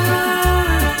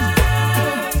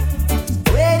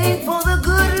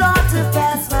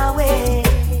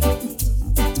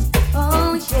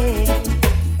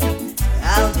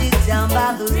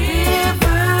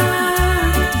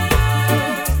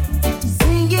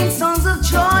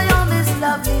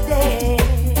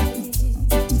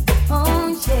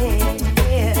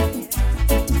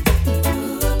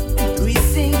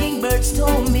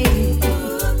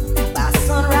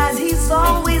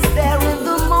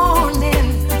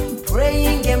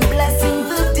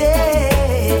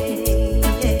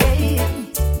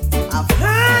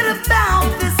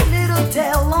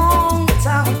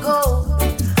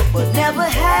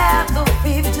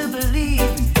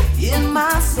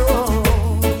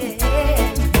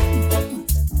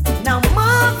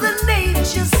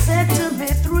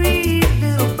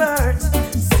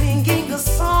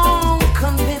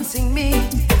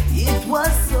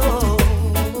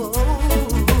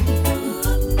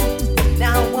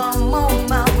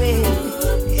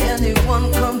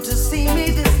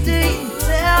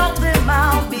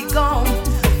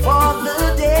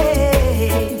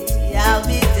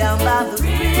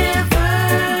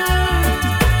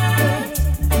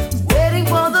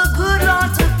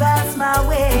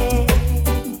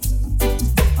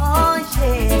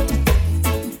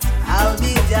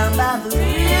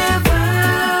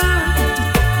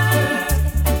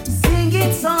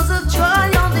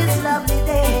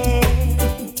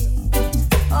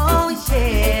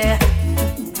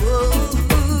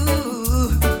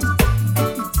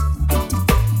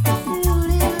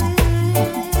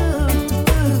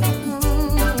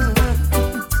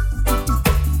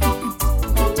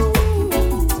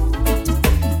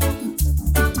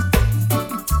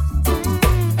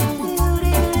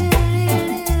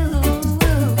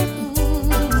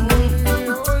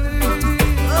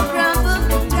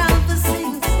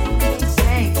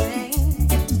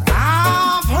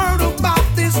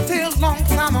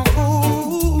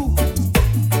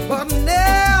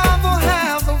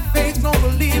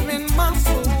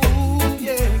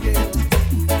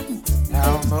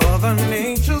 what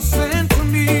nature sent to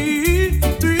me.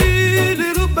 Three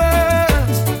little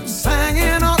birds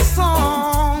singing a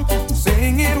song,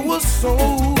 saying it was so.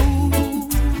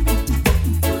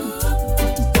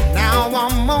 Now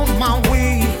I'm on my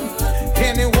way.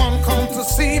 Anyone come to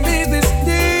see me this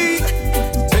day,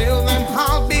 tell them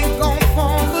I'll be gone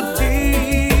for the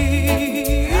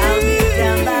day. I'll be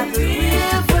down by the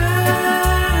river,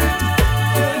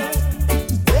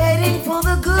 waiting for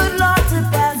the good Lord to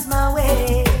pass my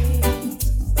way.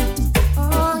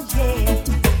 Oh yeah,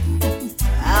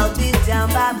 I'll be down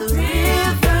by the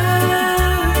river,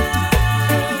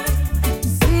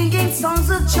 singing songs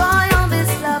of joy on this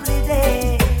lovely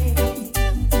day.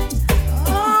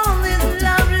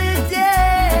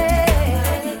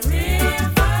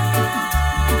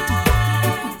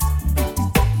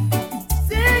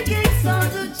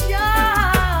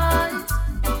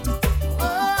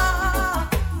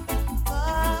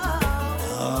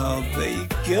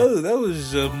 That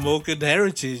was Morgan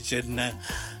Heritage and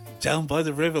Down by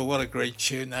the River. What a great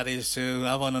tune that is to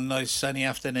have on a nice sunny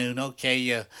afternoon.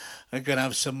 Okay, we're going to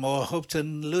have some more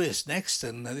Hopton Lewis next,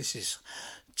 and this is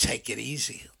Take It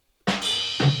Easy.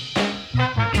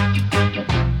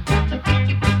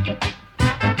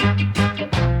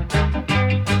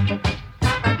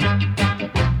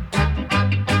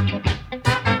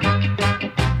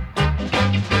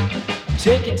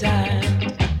 Take your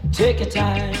time, take your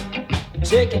time.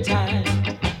 Take your time,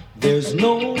 there's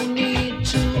no need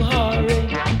to hurry.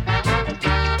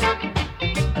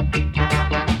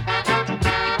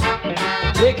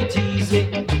 Take it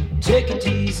easy, take it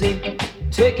easy,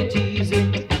 take it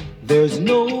easy. There's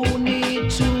no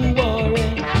need to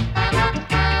worry.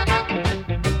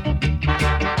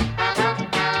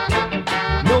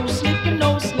 No slipping,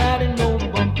 no sliding, no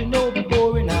bumping, no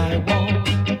boring. I won't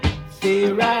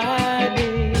stay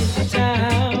riding to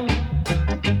town.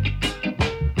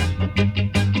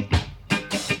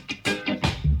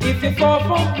 If you fall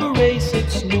from the race,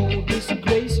 it's no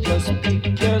disgrace. Just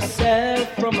pick yourself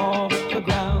from off the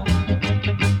ground.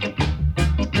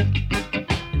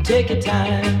 Take your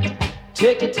time,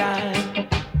 take your time,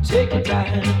 take your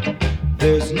time.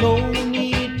 There's no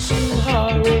need to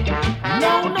hurry.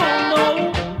 No, no,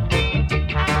 no.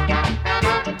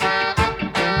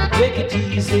 Take it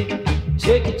easy,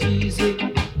 take it easy,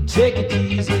 take it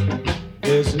easy.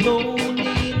 There's no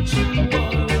need to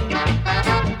worry.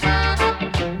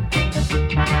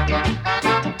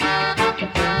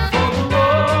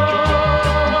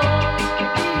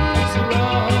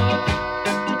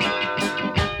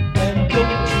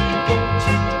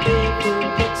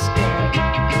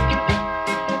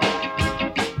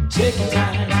 Take your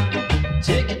time,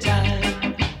 take your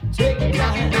time, take your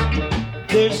time.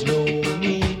 There's no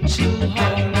need to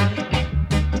hurry.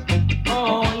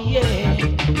 Oh yeah.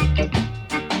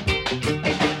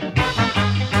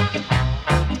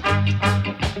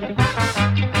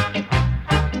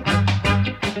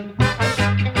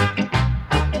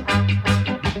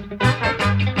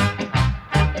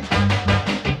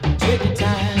 Take your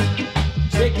time,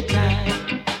 take your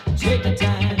time, take your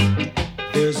time.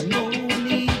 There's no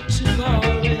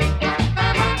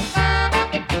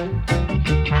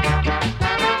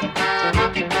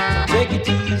take it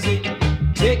easy,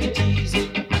 take it easy,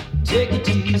 take it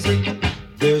easy.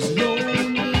 There's no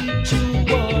need to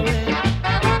worry.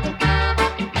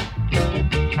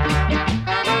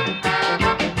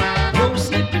 No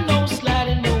slipping, no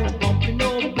sliding, no bumping,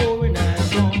 no boring. I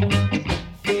won't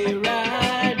be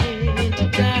riding into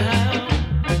town.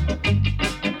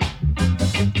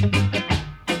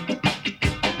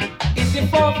 If you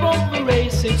fall from the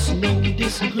race, it's no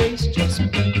disgrace. Just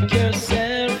pick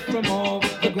yourself from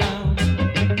off the ground.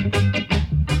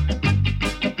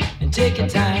 Take your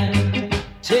time,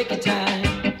 take your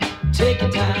time, take your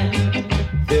time.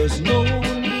 There's no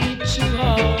need to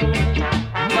hurry.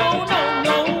 No, no,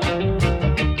 no.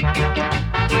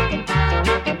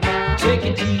 Take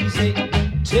it easy,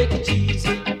 take it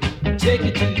easy, take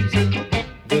it easy.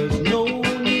 There's no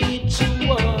need to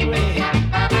worry.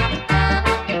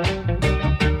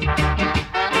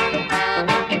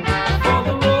 For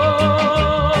the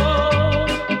road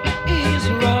is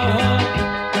rough.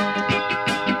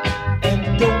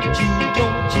 Don't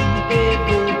you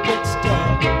ever get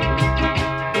stuck.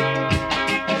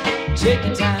 Take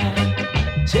your time,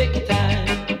 take your time,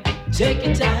 take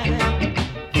your time.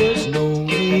 There's no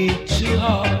need to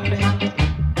hurry.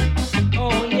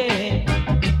 Oh yeah.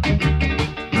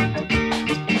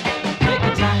 Take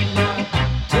your time now,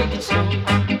 take it slow.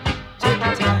 Take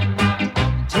your time now,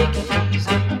 take it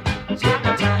easy. Take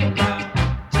your time now,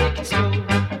 take it slow.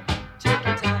 Take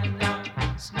your time now,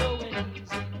 slow and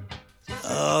easy.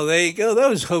 Oh, there there you go. That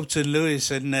was Houghton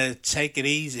Lewis and Take It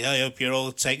Easy. I hope you're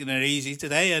all taking it easy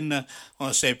today. And I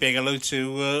want to say a big hello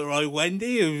to Roy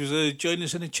Wendy, who's joined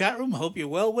us in the chat room. Hope you're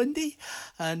well, Wendy.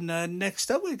 And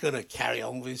next up, we're going to carry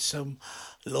on with some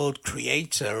Lord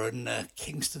Creator and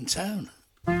Kingston Town.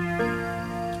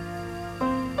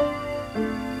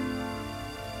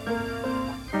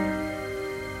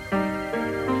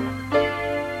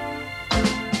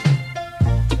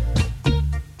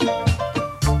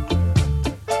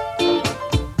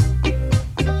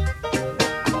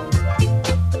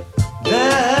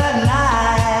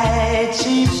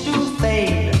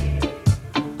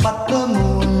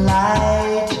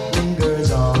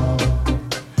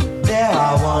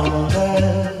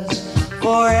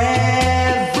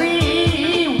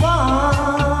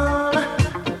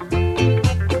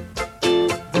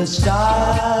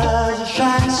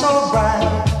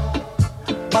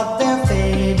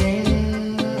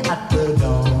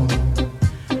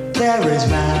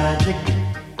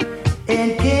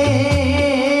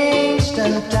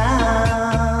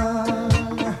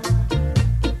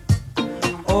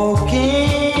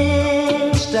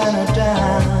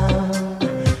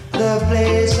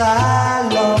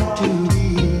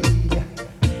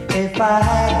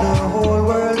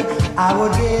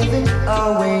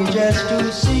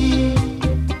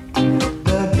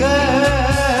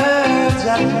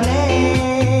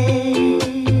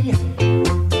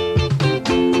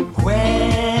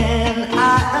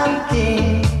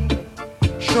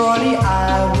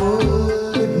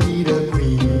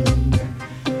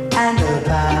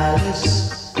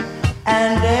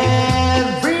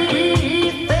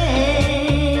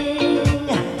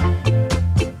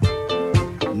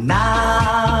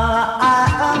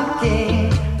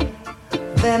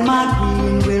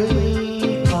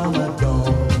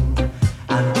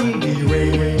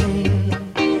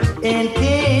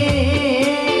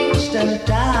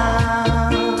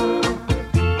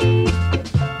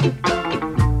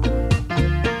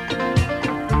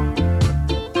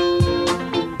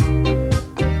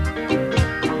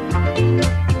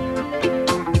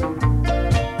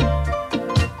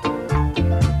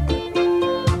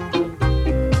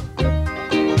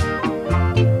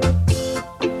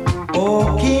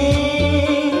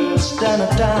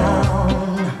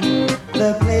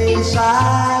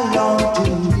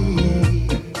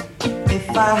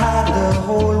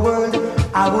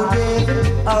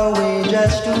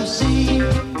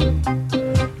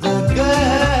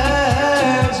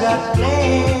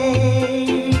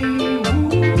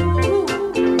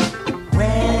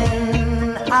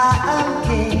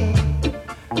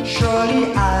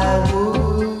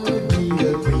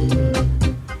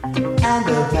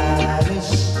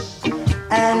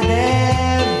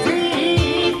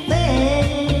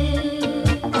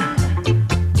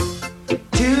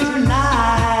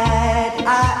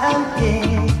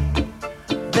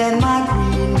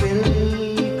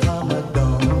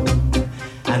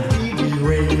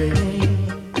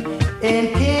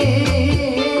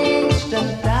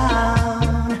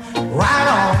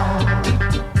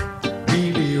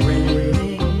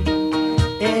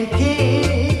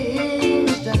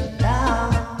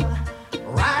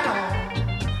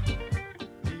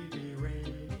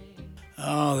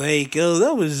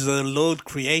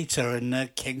 Creator in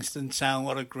Kingston Town.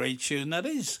 What a great tune that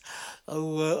is.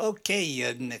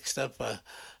 Okay, next up,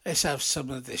 let's have some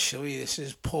of this, shall we? This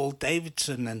is Paul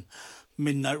Davidson and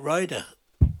Midnight Rider.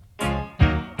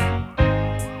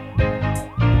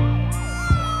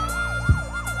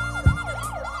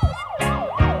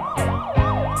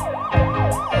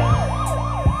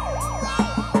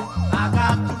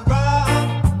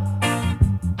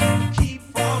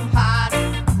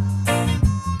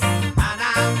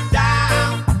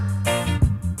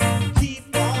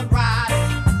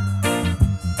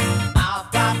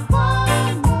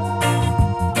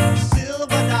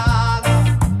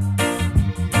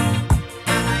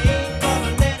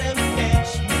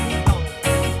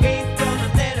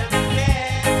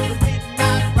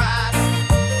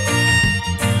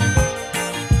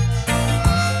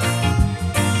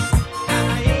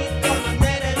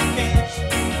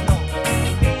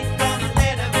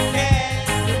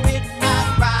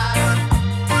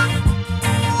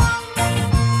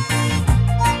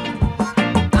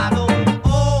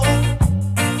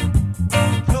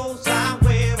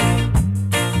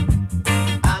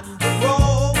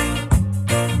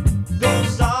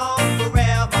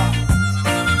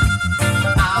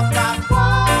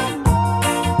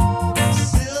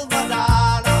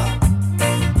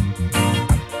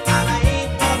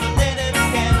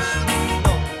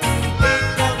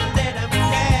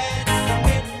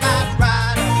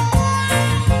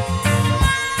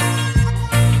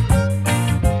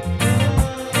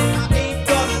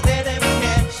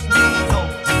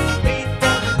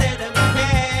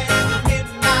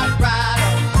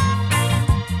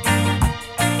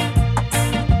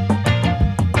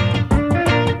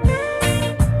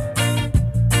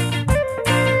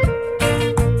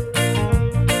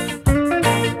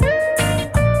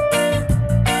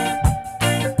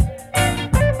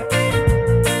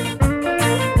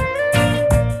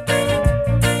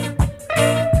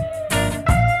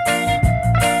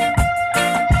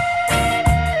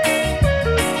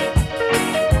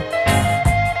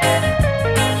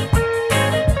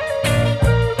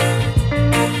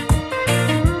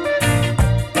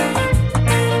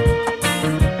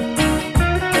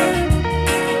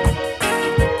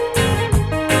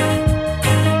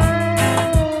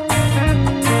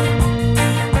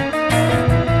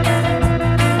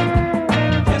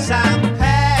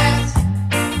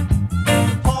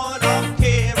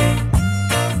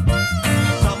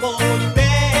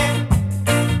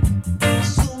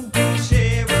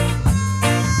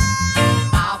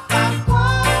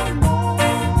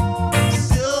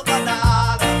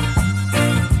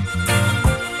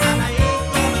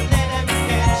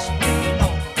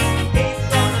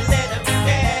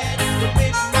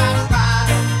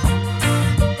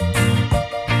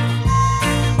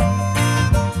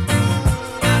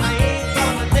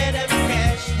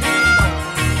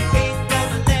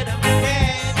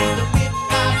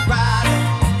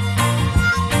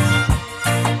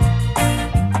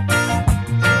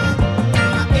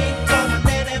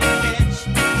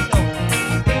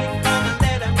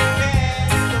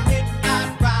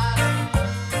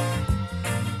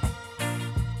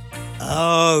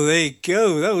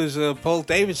 go. That was Paul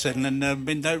Davidson and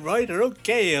Midnight Rider.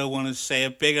 Okay, I want to say a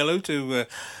big hello to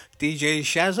DJ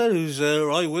Shazza, who's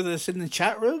right with us in the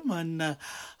chat room, and I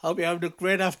hope you're having a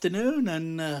great afternoon.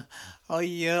 And I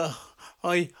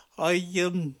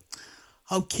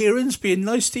hope Kieran's being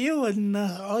nice to you. And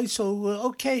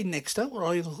okay, next up,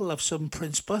 I'll have some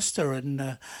Prince Buster,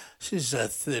 and this is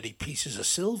 30 Pieces of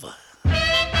Silver.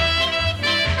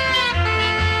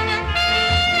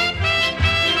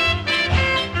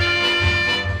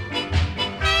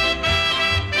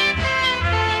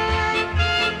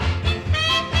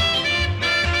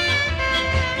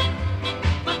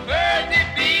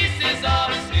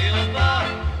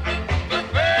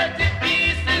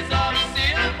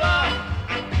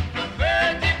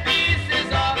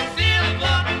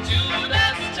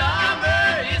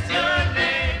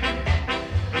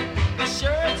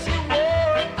 Shirts you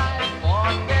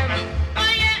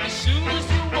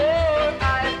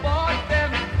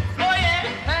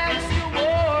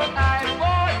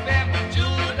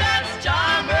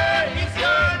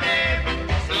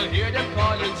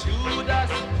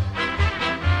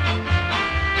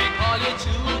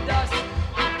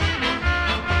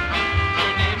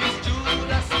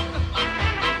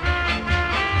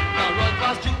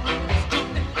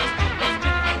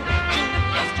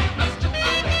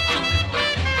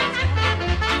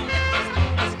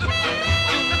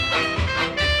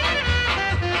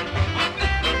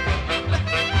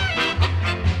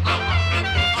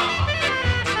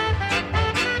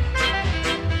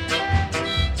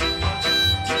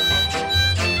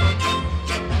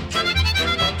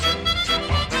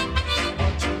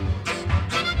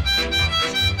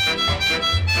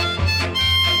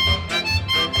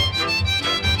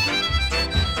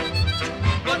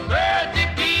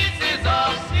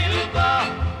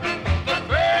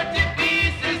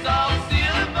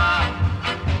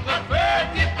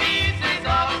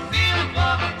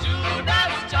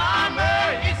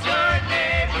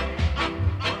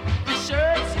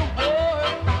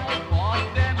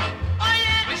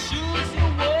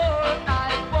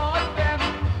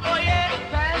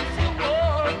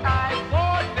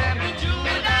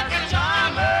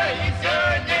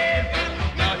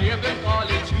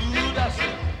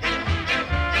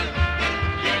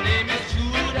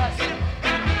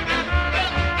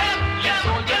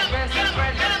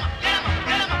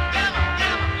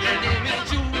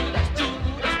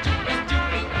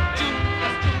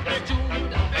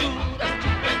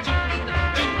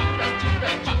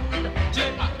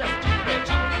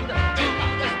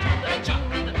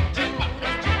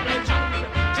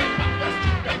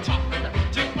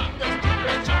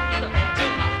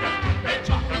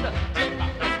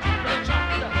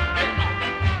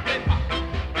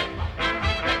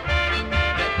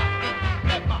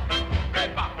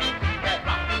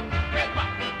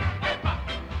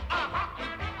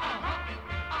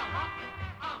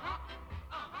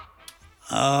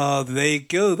Oh, there you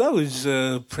go. That was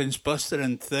Prince Buster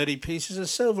and 30 Pieces of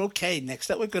Silver. Okay, next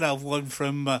up we're going to have one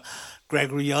from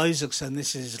Gregory Isaacs, and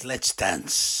this is Let's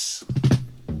Dance.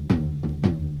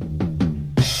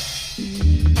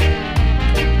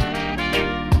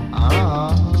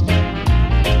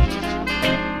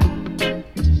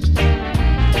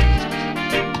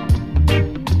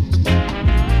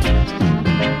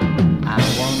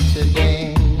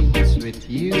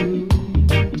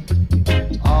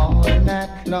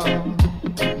 Long,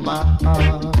 my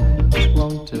arms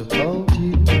want to hold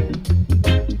you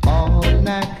all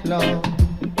night long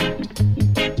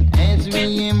as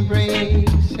we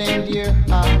embrace and your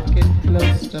heart get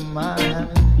close to mine.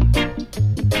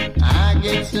 I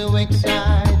get so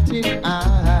excited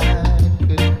I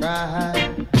could cry.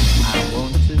 I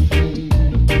want to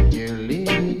feel your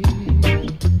lips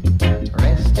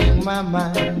resting my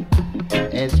mind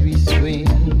as we swing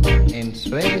and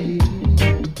sway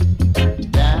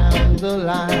the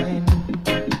line.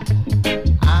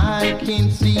 I can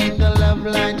see the love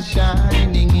light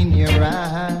shining in your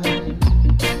eyes.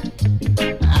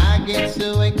 I get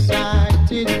so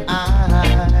excited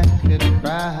I could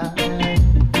cry.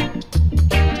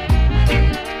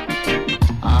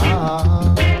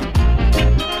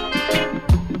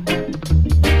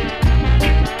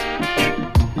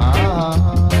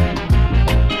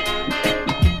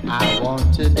 I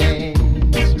want to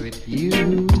dance with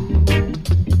you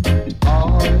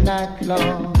night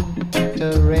long,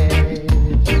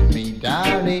 caress me,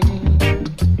 darling,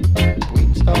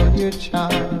 with all your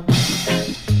charm.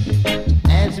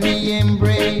 As we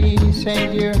embrace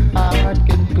and your heart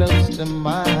get close to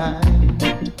mine,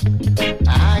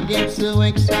 I get so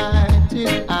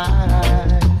excited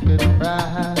I could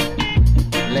cry.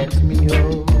 Let me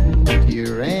hold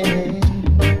your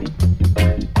hand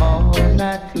all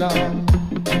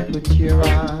put your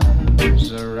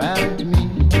arms around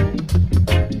me,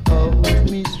 hold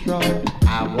me strong.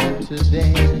 I want to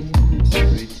dance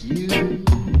with you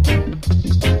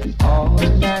all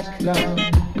night long.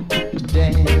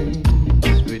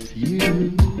 Dance with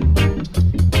you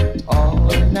all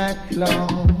night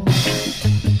long.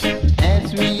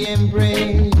 As we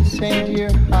embrace and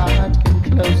your heart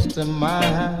get close to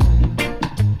mine,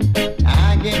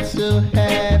 I get so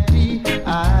happy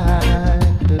I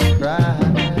could cry.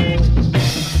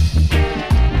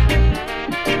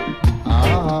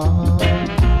 Oh,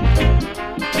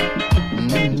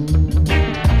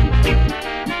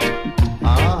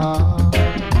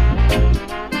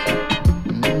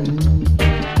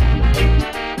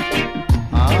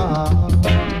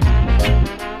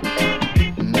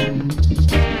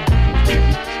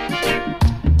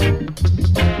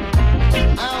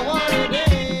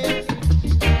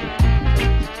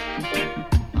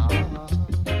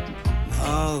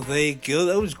 oh, there you go.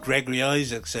 That was Gregory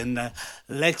Isaacs and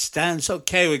Let's Dance.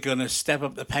 Okay, we're going to step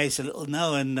up the pace a little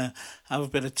now and have a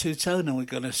bit of two-tone, and we're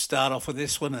going to start off with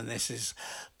this one, and this is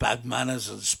Bad Manners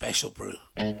and Special Brew.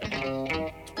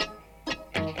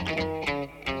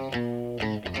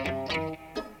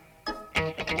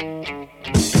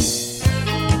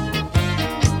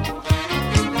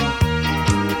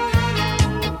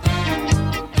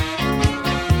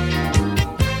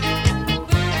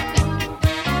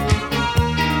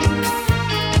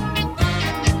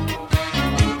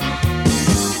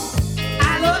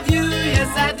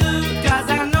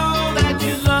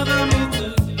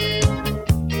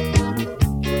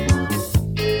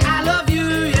 I love you,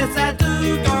 yes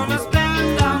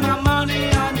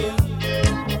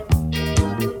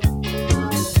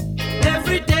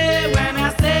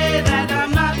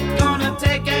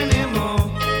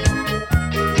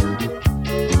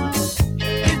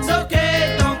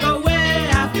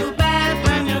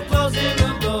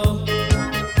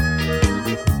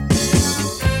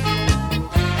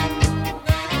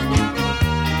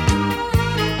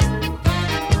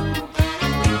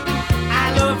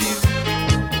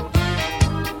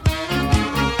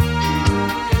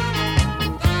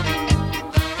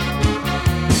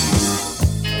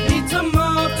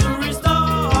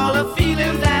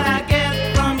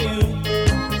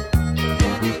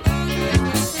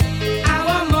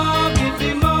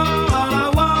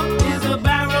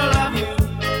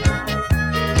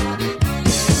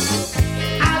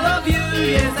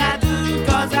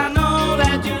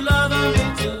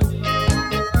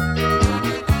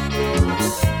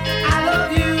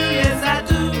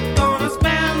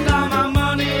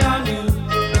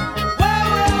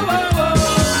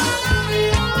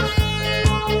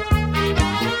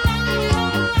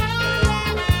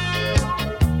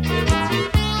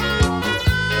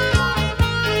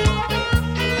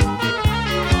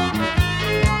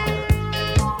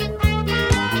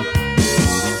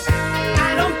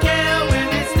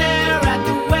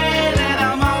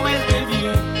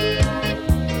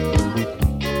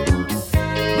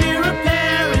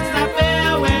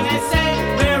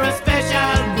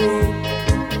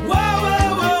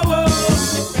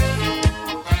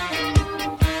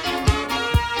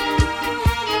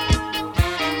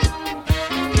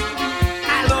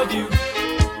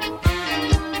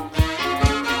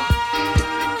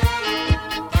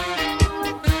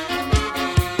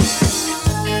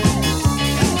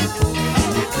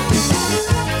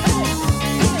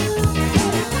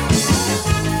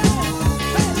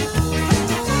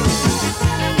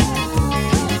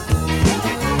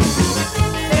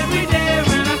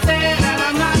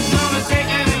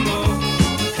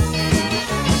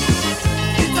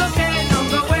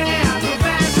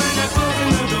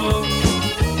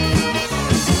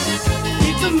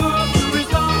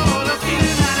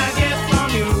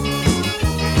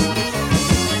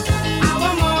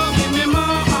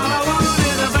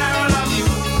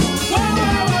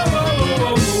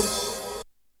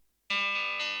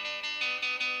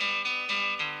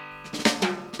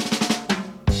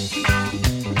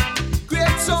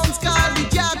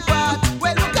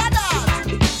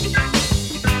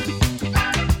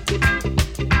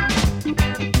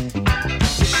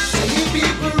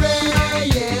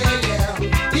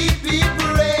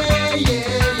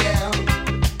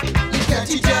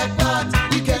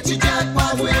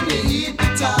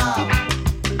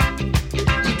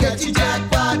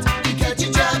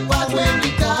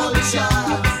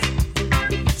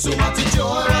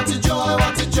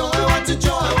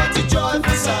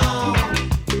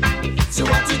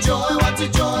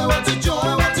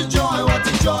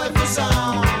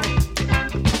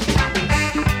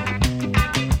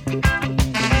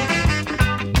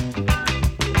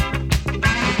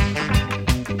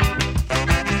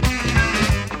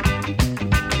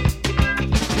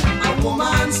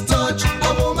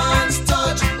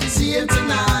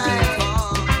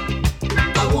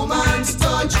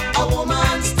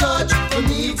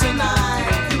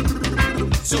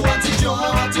what a joy,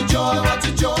 what a joy, what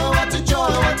a joy, what a joy,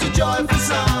 what a joyful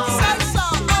sound.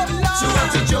 So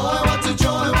what a joy, what a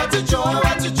joy, what a joy,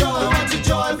 what a joy, what a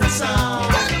joyful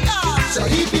sound. So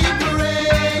hip hip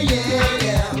hooray, yeah,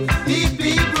 yeah. Hip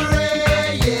hip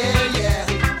hooray, yeah, yeah.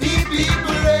 Hip hip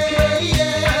hooray,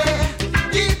 yeah.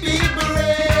 Hip hip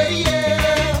hooray,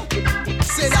 yeah.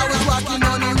 Said I was walking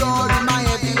on the road in my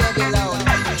heavy load.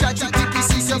 Tried to keep the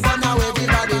season, but now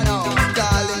everybody knows.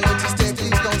 Darling, won't you stay,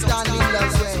 please don't stand in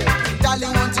love's way.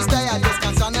 Darling, won't you stay, I just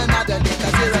can't stand another day.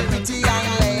 Cause you're a pretty young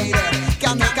lady.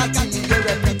 Can make a titty, you're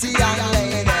a pretty young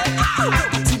lady.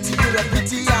 Titty, you're a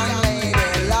pretty young lady.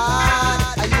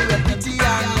 Lord, are you a pretty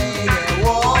young lady?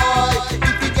 Boy,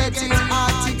 if you get it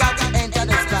hot, you got to enter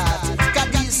the spot. Got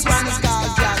this one is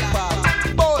called jackpot.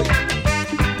 Boy.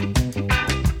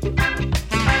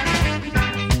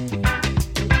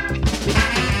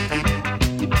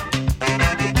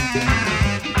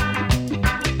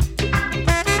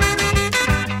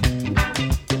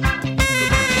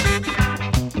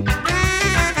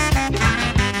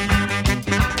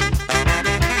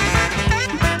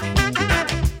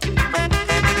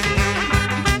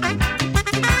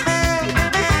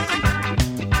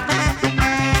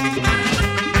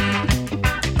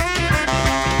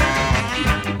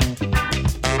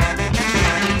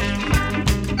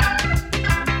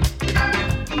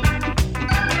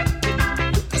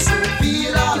 So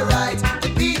feel alright, the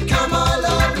beat come all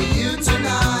over you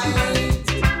tonight.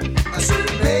 I said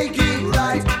make it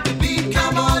right, the beat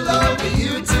come all over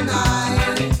you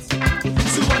tonight.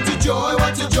 So what a joy,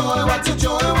 what a joy, what a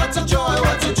joy, what a joy,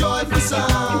 what a joyful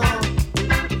sound.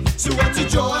 So what a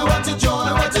joy, what a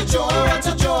joy, what a joy, what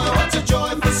a joy, what a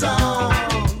joyful sound.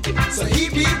 So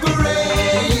hip hip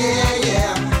hooray, yeah,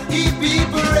 yeah. Hip hip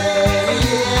hooray,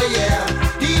 yeah, yeah.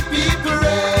 Hip hip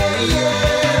hooray,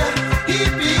 yeah.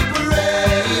 Hip hip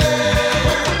hooray,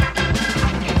 yeah.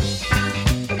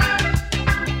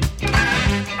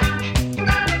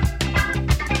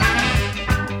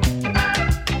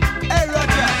 Hey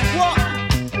Roger, what?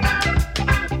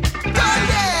 Go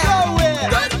there. Go where?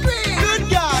 Good green. Good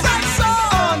guy.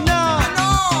 Oh no.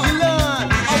 You learn.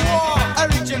 A war.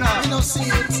 Original. You don't see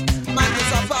it. Man,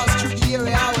 just a pass through the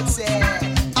area, I would say.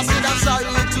 I said I'm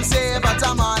sorry to say, but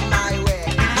I'm on my way. I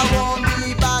won't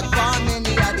be back for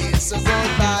many a days. So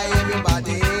goodbye,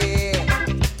 everybody.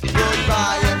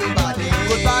 Goodbye, everybody.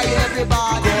 Goodbye,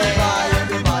 everybody. Goodbye,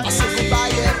 everybody. I said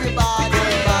goodbye, everybody.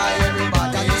 Goodbye,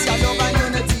 everybody. I miss your love and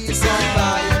unity. So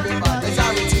goodbye, everybody. There's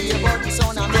already about the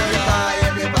sound and goodbye,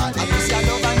 everybody. I miss your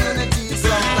love and unity. So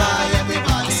goodbye,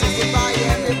 everybody. I said goodbye,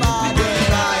 everybody.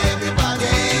 Goodbye,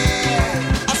 everybody.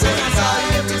 I said I'm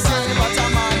sorry to say, but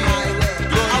I'm on my way.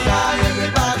 I won't be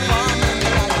back for many a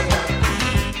day.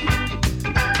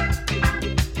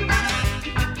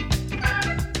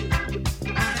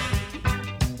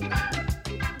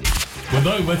 With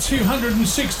over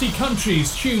 260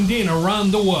 countries tuned in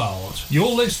around the world, you're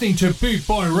listening to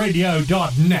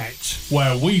bootboyradio.net,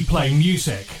 where we play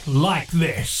music like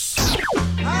this.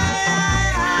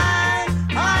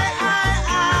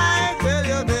 Tell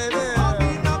you, baby.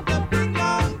 Open up the big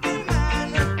mountain,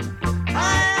 man.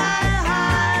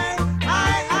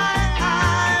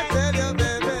 Tell you,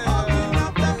 baby. Open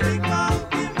up the big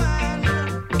mountain, man.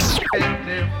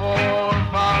 54,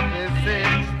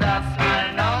 46, that's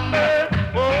my number.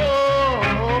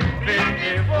 Oh,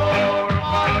 54,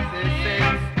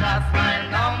 46, that's my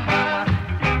number.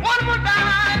 One more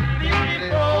time.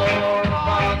 54,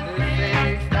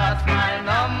 46, that's my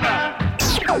number.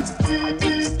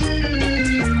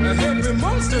 A heavy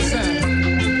monster sound.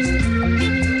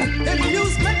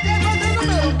 Amusement ever in the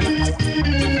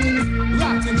middle.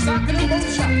 Rockin', sockin', and boom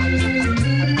shot.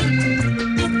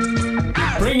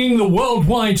 Bringing the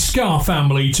worldwide ska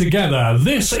family together,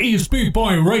 this is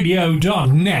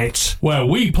bootboyradio.net, where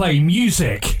we play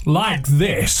music like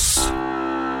this.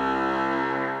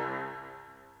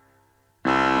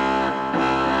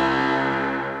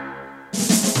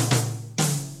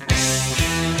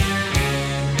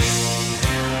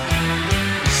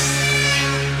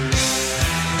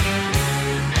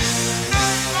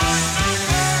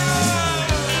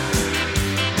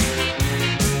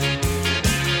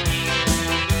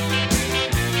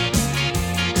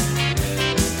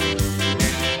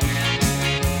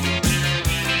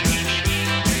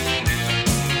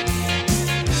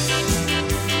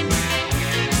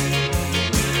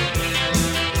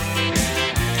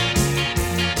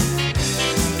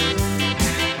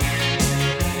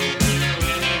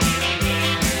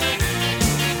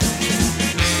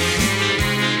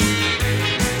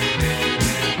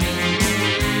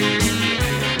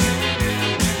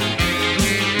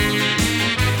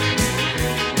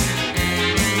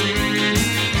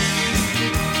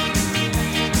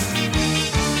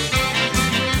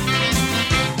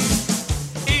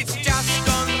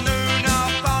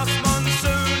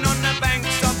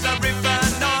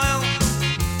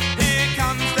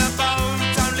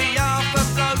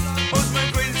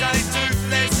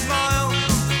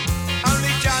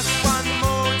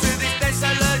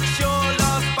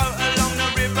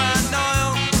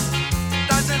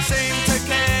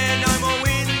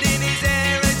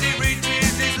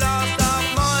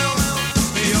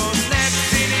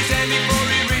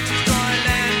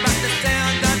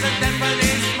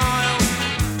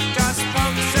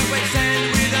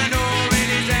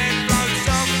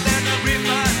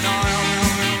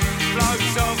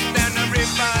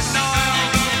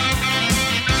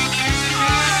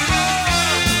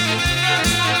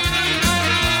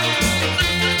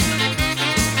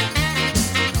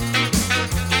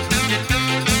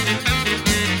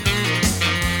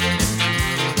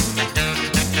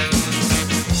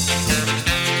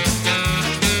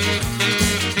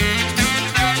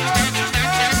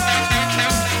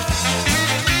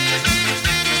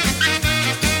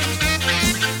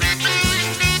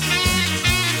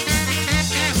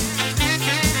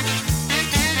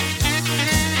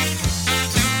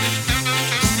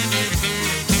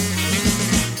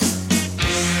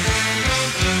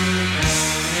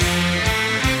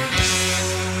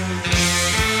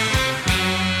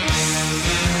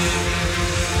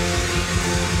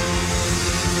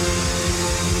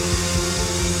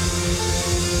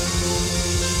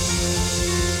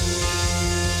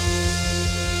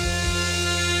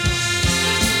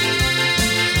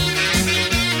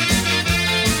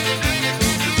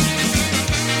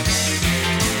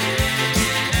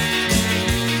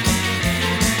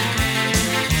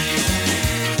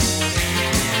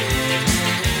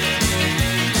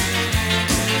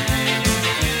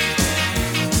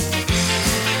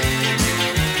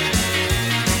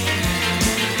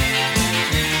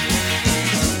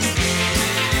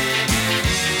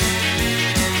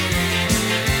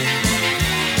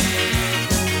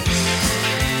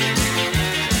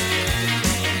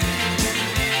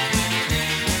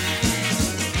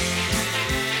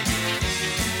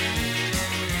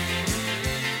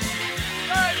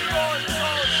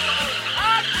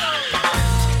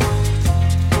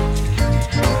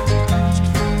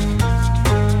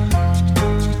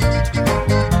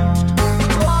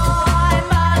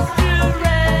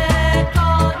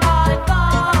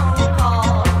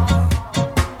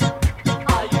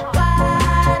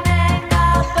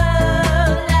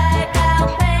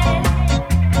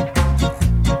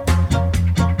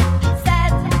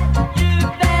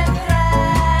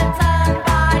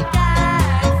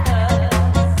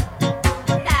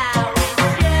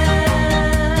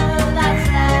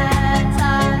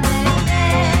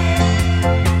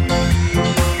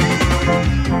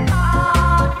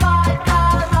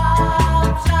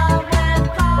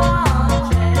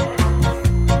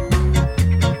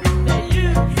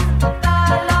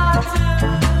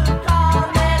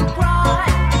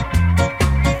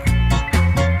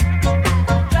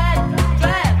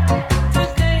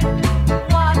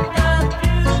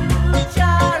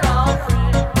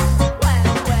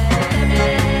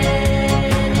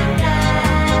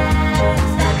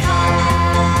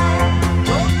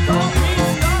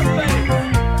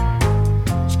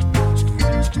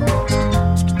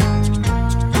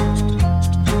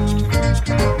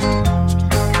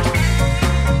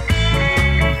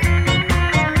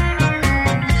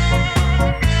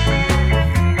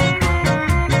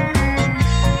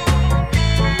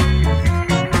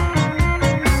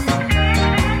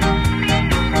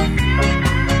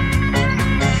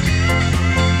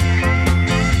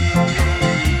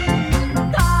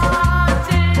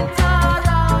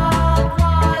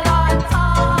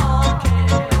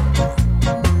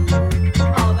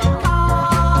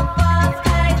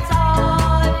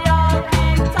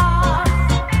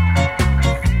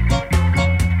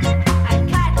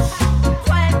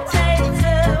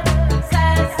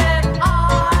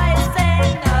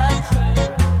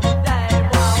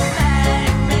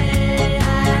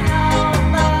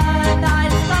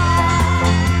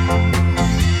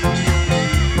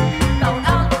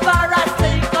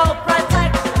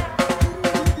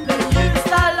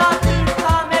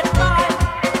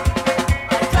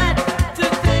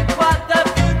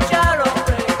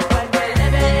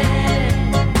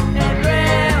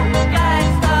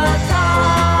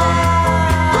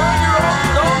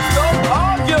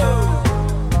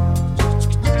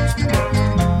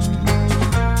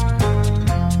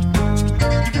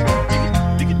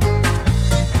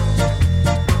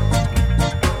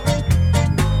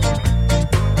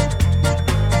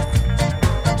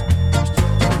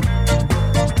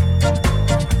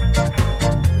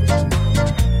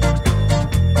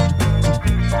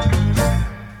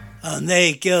 And there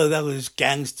you go, that was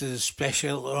Gangsters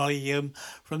Special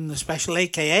from the Special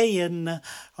AKA, and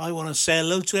I want to say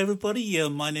hello to everybody.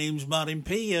 My name's Martin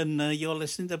P, and you're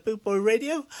listening to Boot Boy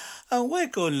Radio, and we're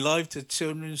going live to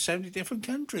 270 different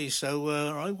countries,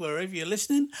 so right, wherever you're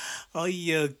listening,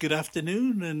 good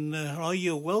afternoon, and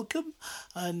you're welcome,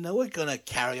 and we're going to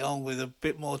carry on with a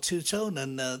bit more two-tone,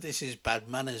 and this is Bad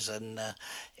Manners and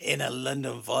Inner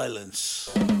London Violence.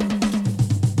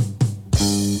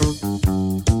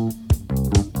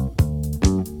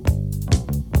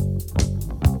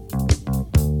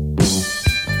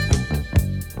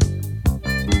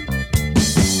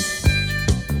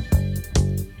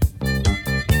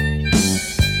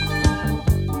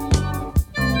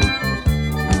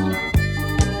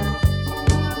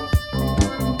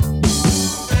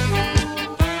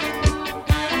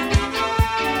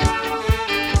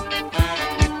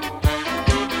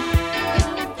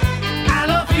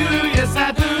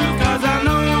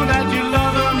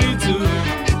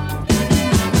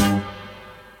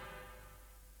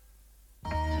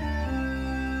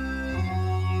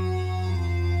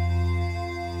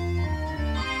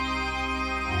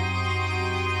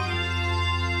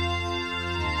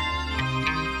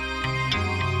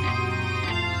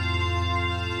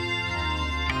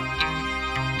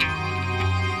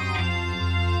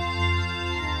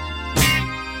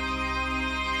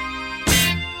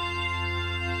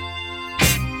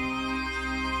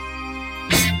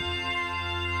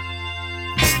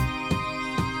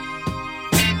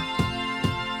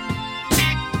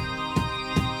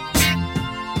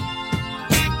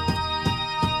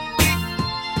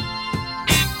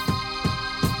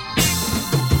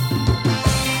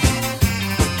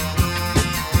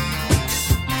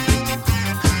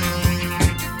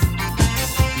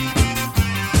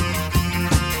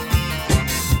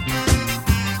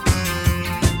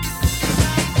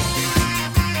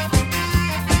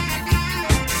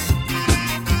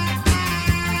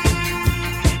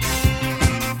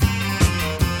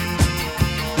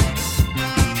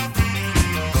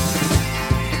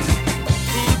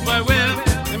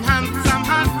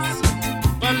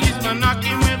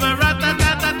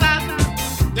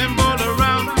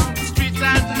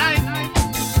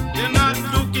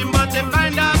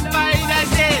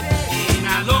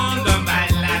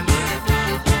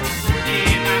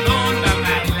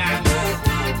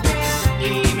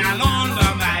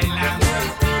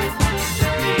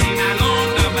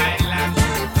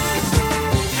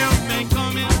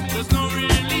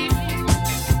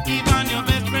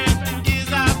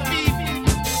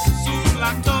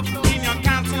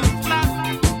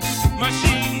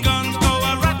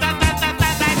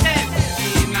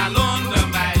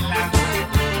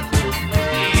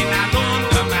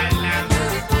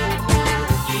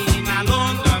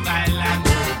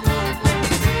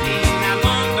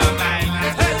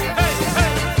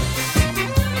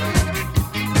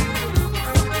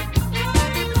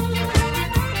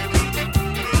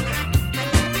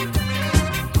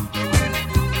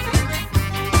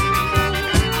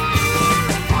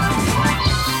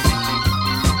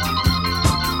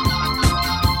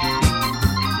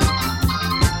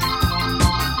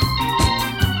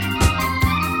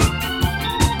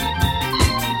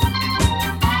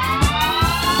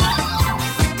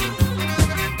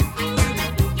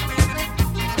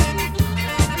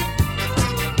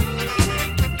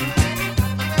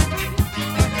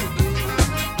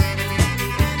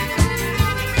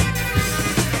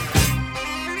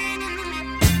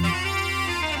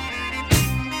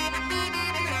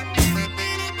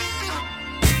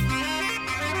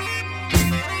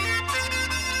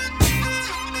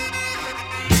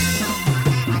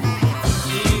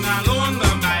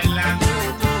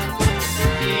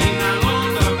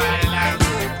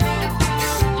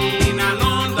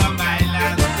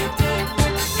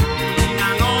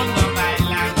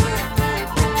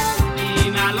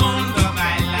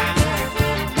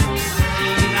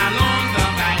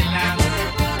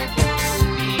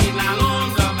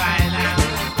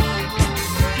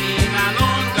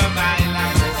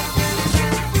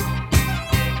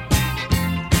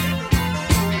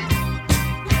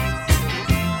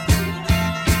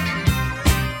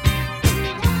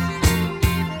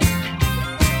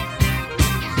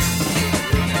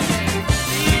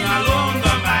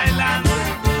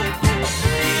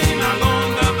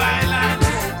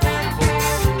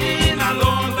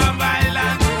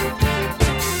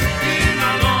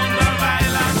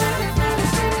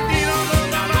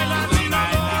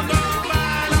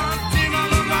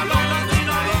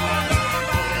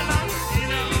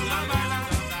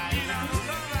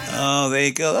 there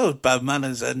you go. That was Bad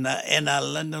Manners and Inner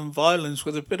London Violence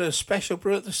with a bit of Special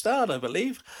Brew at the start, I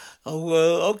believe.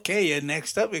 Okay, and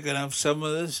next up we're going to have some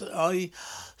of this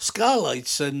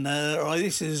Scarlights, and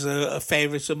this is a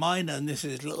favourite of mine, and this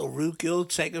is Little Rude Girl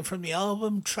taken from the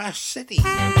album Trash City.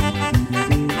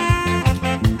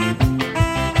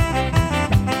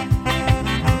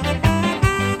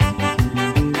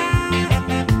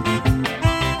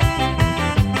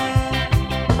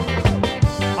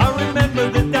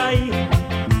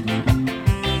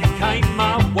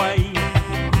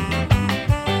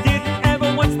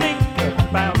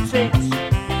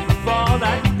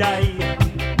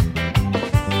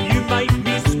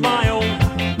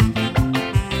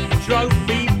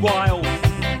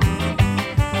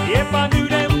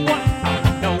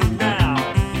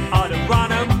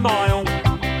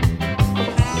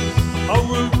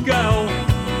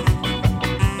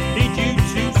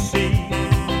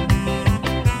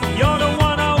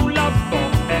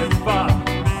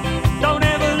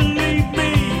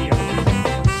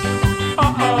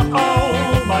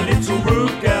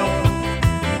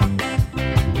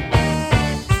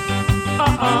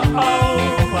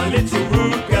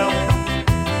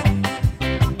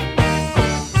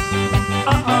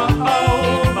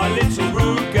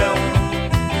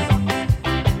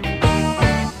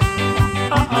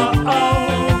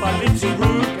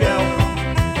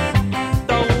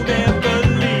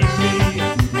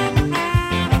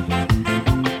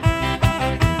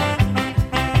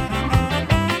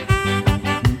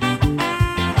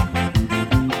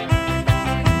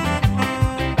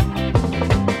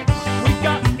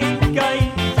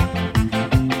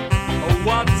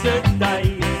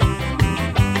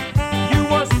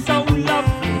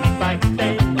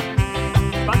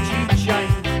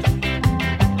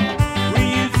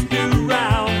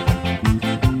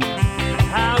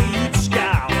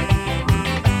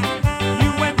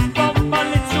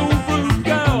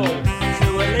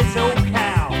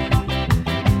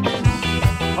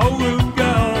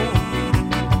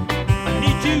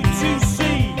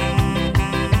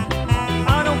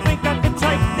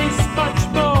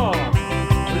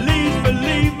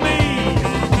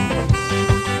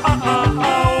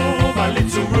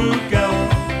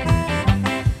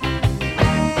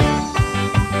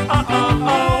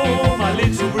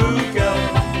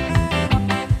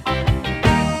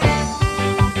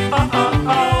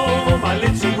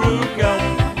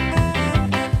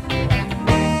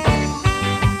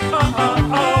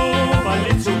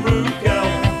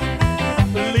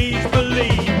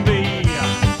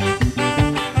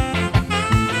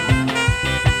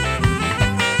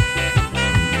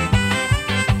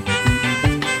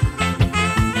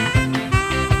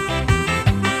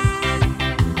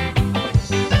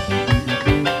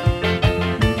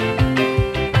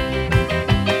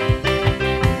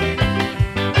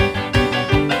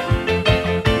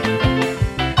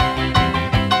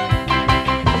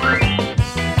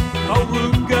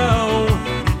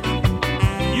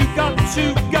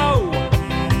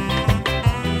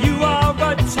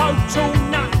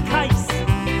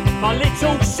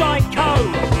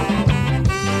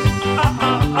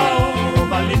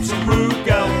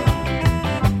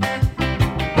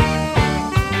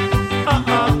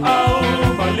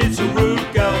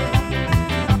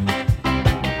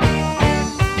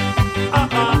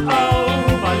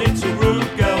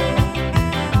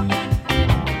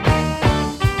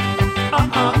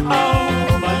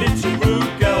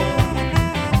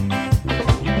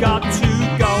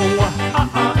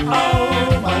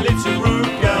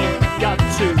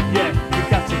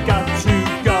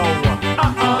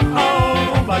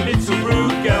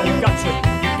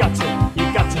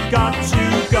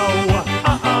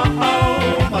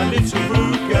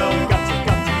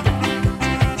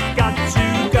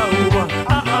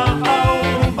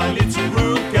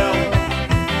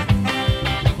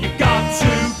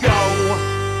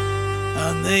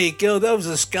 That was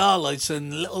the Scarlights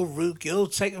and Little Rude Girl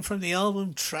taken from the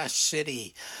album Trash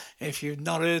City. If you've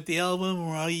not heard the album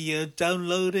or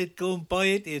download it, go and buy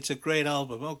it. It's a great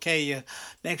album. Okay,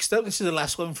 next up, this is the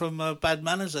last one from Bad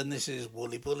Manners, and this is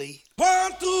Woolly Bully.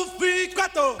 1, 2, 3,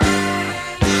 4.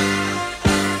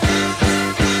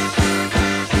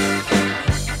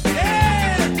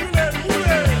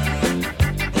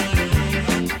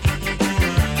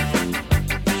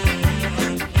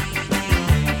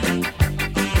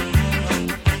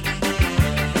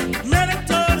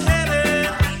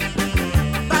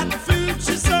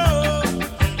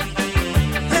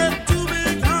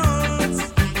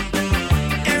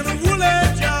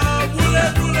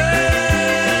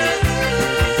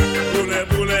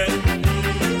 Bullet.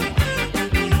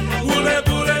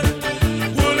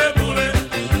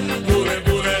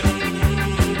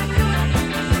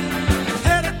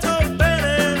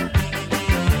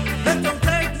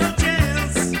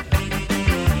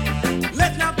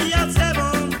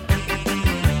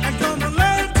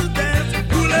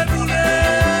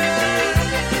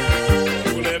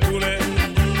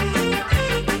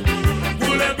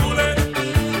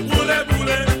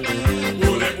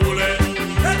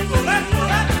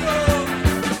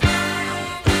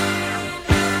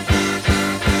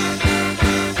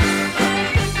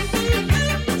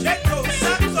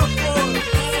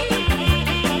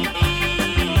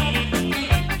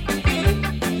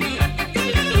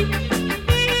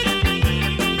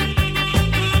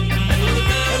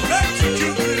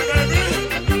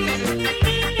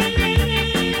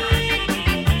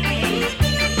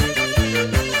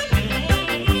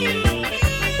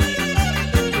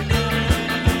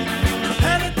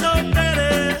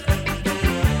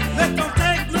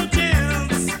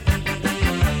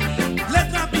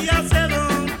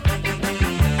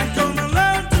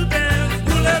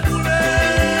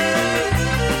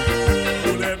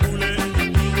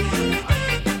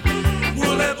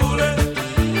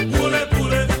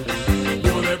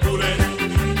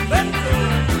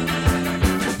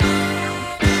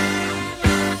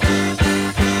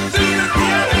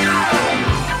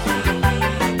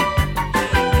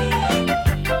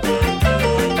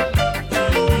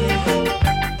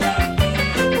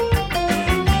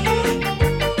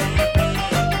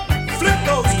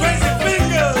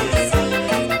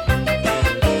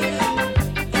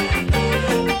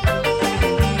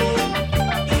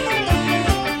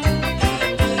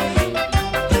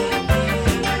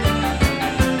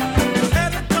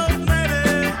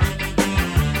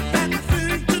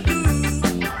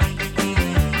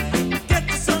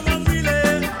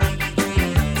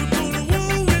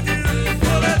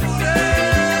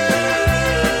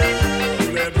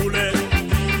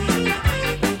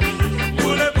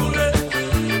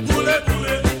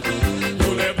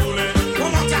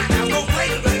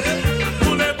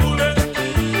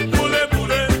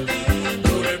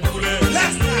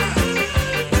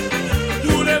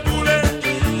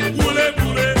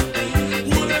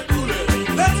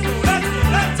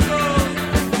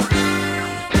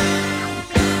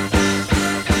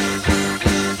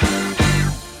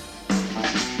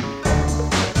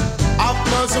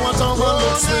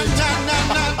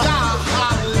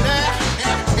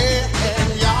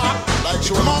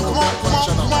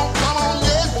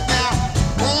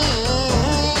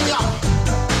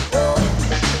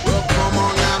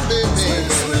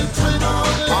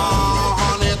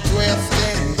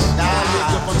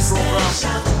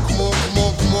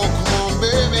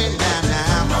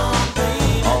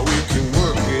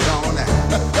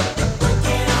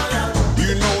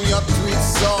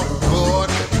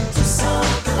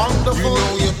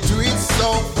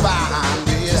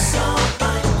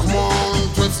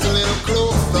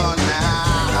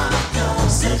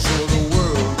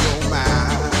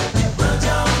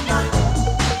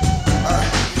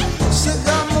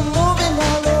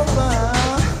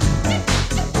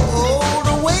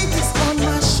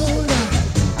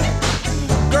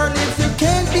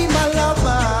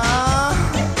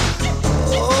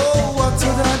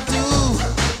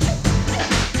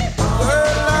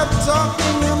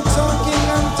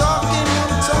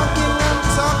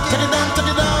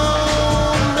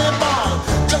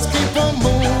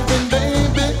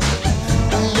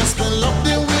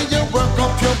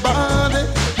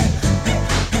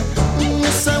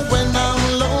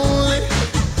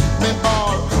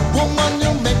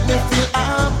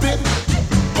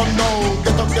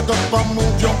 up and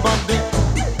move your body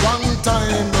one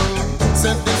time.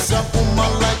 Set this up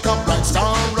woman like a bright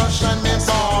star, rush and me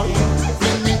ball.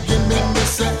 Fling me, give me,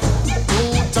 say, 2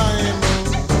 time.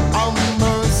 Have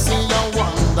mercy, your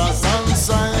wonders and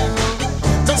sign.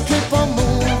 Just keep on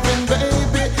moving,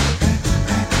 baby,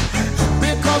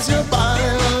 because you're body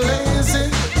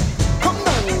lazy. Come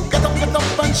on, get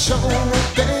up and show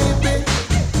it, baby.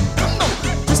 Come on,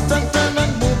 twist and turn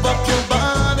and move up your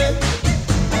body.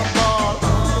 The ball,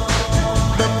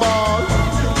 the ball,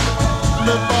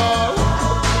 the ball,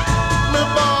 the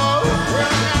ball.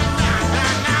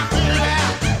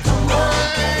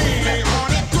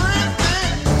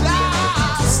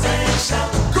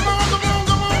 Come on, come on,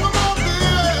 come on, come on,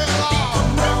 baby.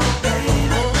 Come on,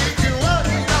 baby. We can work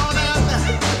it on it.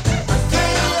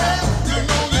 You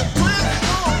know you twist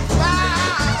so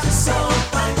fine. So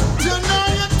fine. You know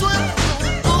you twist so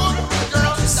good,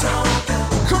 girl. So good.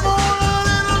 Come on,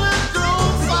 little girl,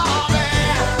 sorry.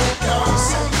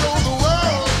 Show the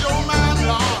world your man,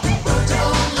 Lord.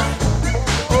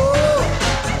 Oh,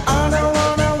 I don't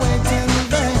wanna wait in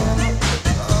vain.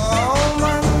 Oh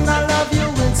man, I love you,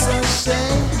 it's a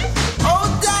shame. Oh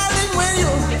darling, will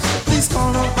you please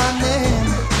call out my name?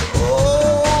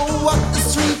 Oh, walk the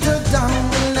street or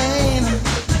down the lane.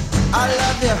 I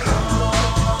love you,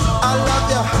 I love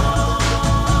you,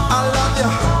 I love you,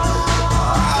 I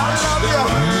love you.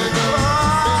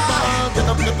 Get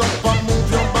up and move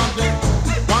your body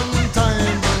one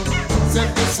time.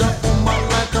 Set this up woman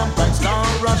like a bright star,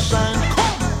 rush and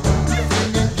come.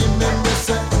 Bring it, give me,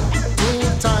 say,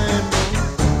 2 time.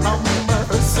 Have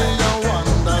mercy, your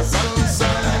wonders and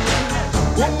sign.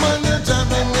 Woman, you're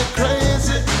driving me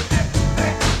crazy.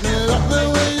 Me love the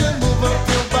way you move up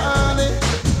your body.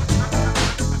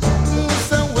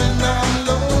 So when I'm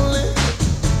lonely,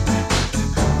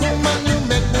 woman, you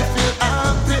make me feel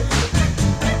happy.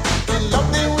 I love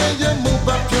the way you move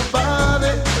up your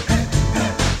body.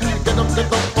 Get up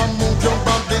and move your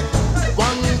body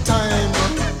one time.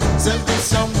 Say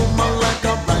this young woman like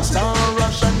a bright star,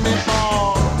 rush and me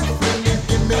ball. Bring it,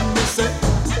 give me, say,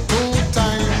 2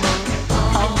 time.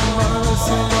 Have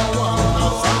mercy, your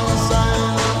wonders and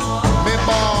sign. Me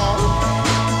ball,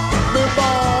 me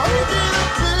ball. Get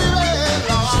up, baby,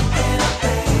 Lord.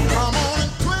 Come on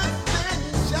and twist and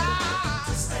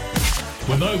shout.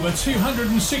 With over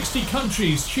 260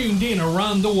 countries tuned in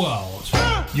around the world,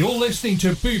 you're listening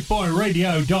to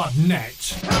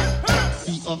bootboyradio.net.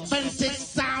 The authentic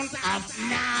sound of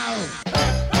now.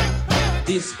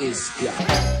 This is Ska.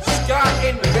 Ska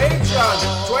Invasion,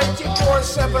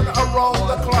 24/7 around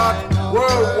the clock,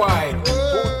 worldwide.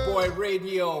 Bootboy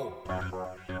Radio.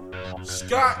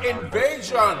 Ska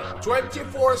Invasion,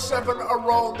 24/7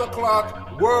 around the clock,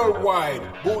 worldwide.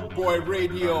 Bootboy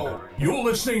Radio. You're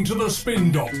listening to The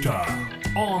Spin Doctor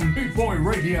on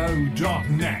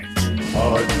bootboyradio.net.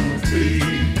 R2B,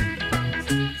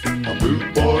 a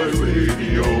Bootboy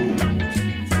Radio.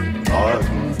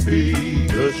 R2B,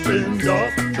 the Spin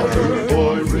Doctor,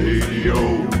 Bootboy Radio.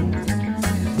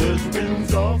 The Spin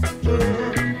Doctor,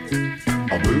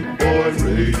 a Bootboy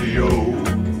Radio.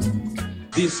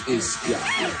 This is Ska.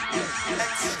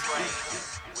 Next train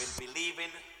will be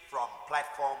leaving from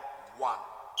platform 1.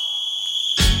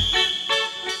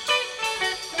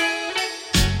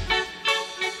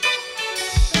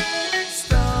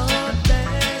 Start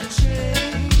that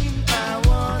train, I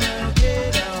wanna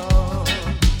get on.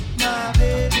 My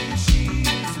baby,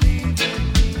 she's leaving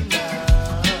me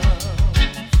now.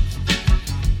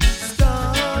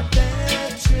 Start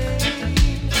that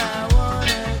train, I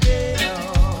wanna get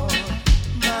on.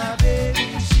 My baby,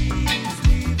 she's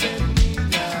leaving me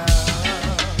now.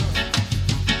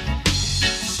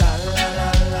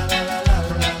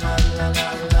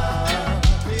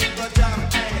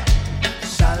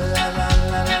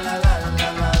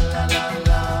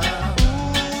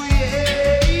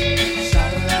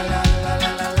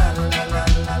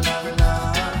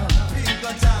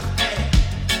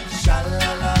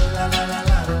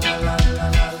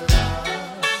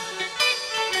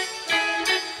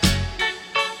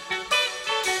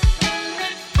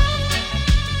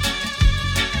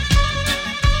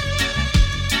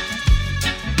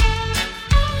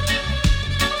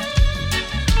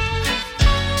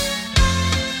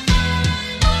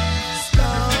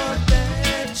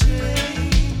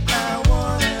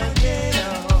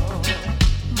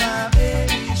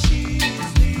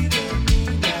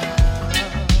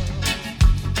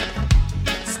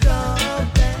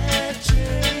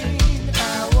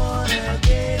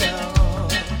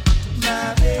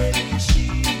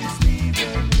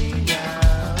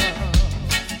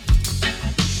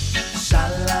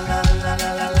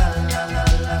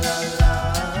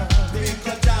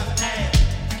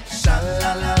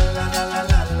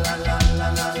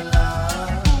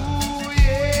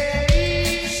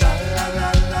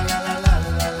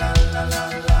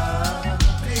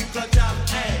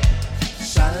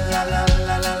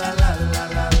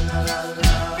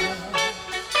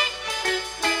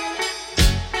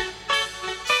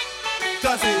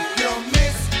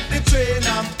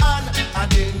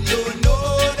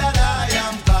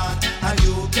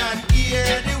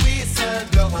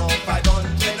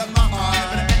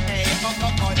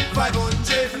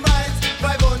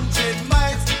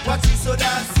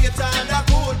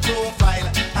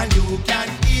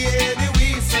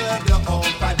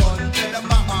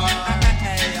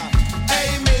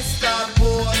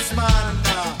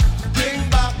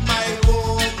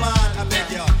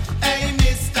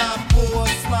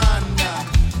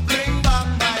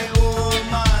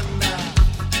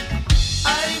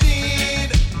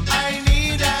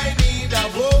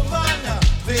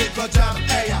 go jam,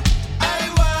 hey.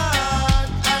 I want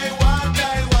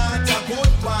a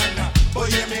good one. Oh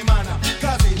yeah, me man,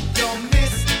 'cause if you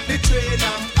miss the train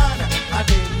I'm on, and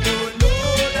then you know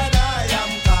that I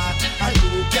am gone, and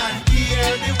you can hear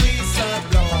the whistle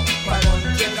blow.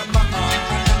 500 miles,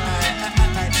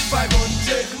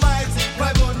 500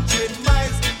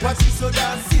 miles. Watch it so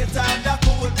that Satan the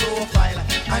cool profile,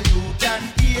 and you can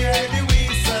hear the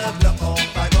whistle blow.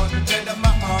 500 miles.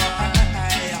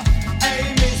 Hey,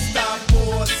 Mr.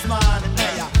 Postman,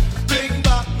 hey, bring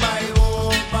back my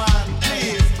woman,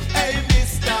 please. Hey,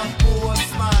 Mr.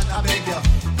 Postman, I beg you,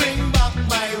 bring back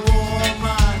my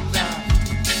woman.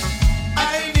 I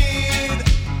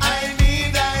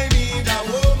need a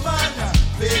woman.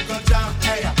 Big jam,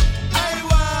 hey. I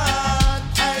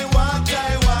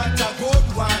want a good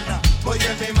one. But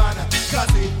you me man,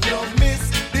 'cause if you miss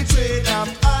the train I'm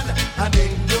on, and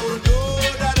then you know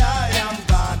that I am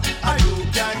gone, and you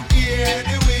can hear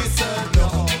the whistle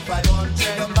blow.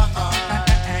 500 miles,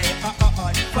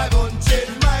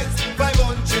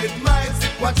 500 miles.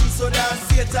 Watch it so that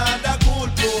Satan the cool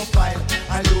profile,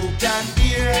 and you can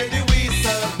hear the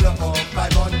whistle blow.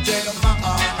 500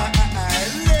 miles,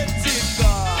 let it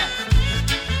go.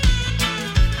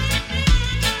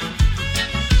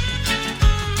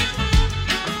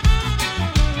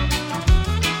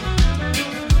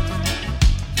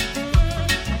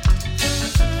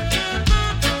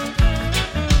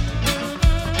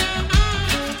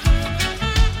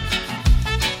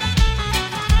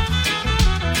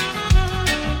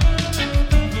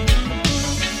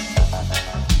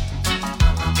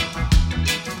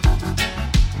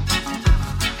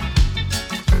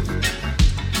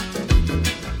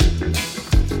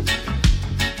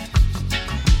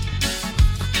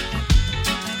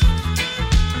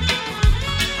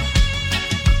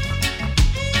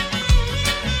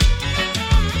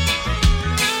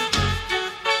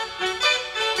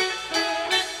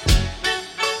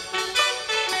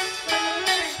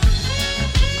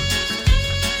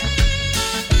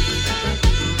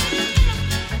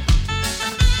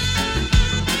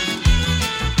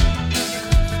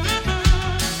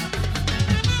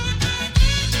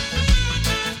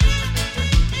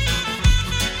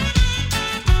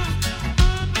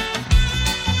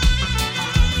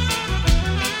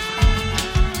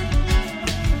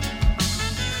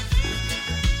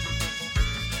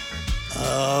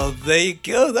 There you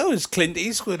go. That was Clint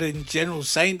Eastwood and General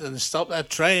Saint and Stop That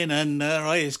Train. And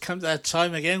right, it's come to that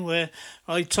time again where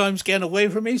time's getting away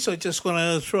from me. So I just want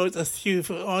to throw out a few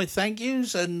thank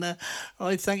yous. And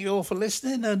I thank you all for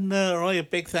listening. And a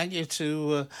big thank you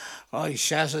to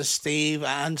Shazza, Steve,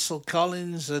 Ansel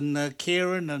Collins, and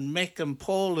Kieran, and Mick, and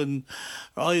Paul, and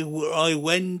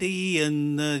Wendy,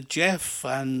 and Jeff,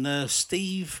 and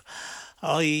Steve. Who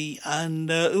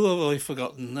have I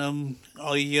forgotten?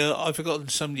 I've forgotten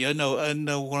somebody I know, and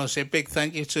I want to say a big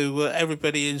thank you to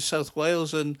everybody in South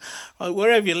Wales and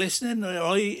wherever you're listening,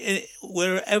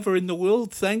 wherever in the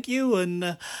world. Thank you,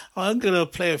 and I'm going to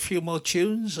play a few more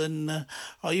tunes, and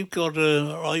you've got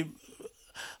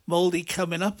Mouldy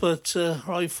coming up at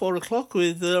 4:00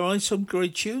 with some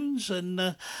great tunes,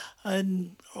 and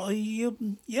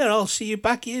I'll see you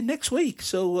back here next week.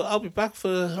 So I'll be back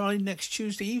for next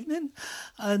Tuesday evening,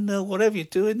 and whatever you're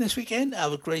doing this weekend,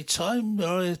 have a great time.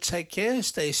 Take care,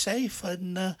 stay safe,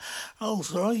 and I'll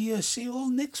see you all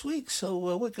next week. So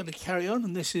we're going to carry on,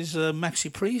 and this is Maxi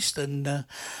Priest, and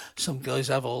some guys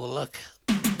have all the luck.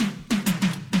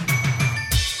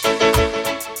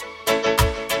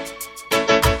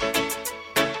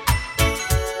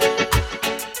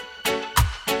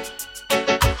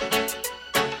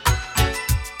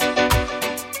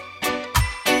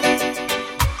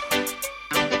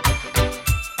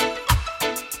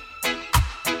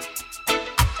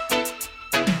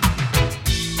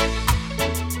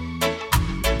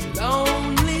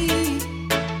 Lonely,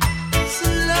 so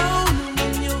lonely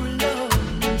when you're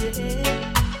alone, yeah.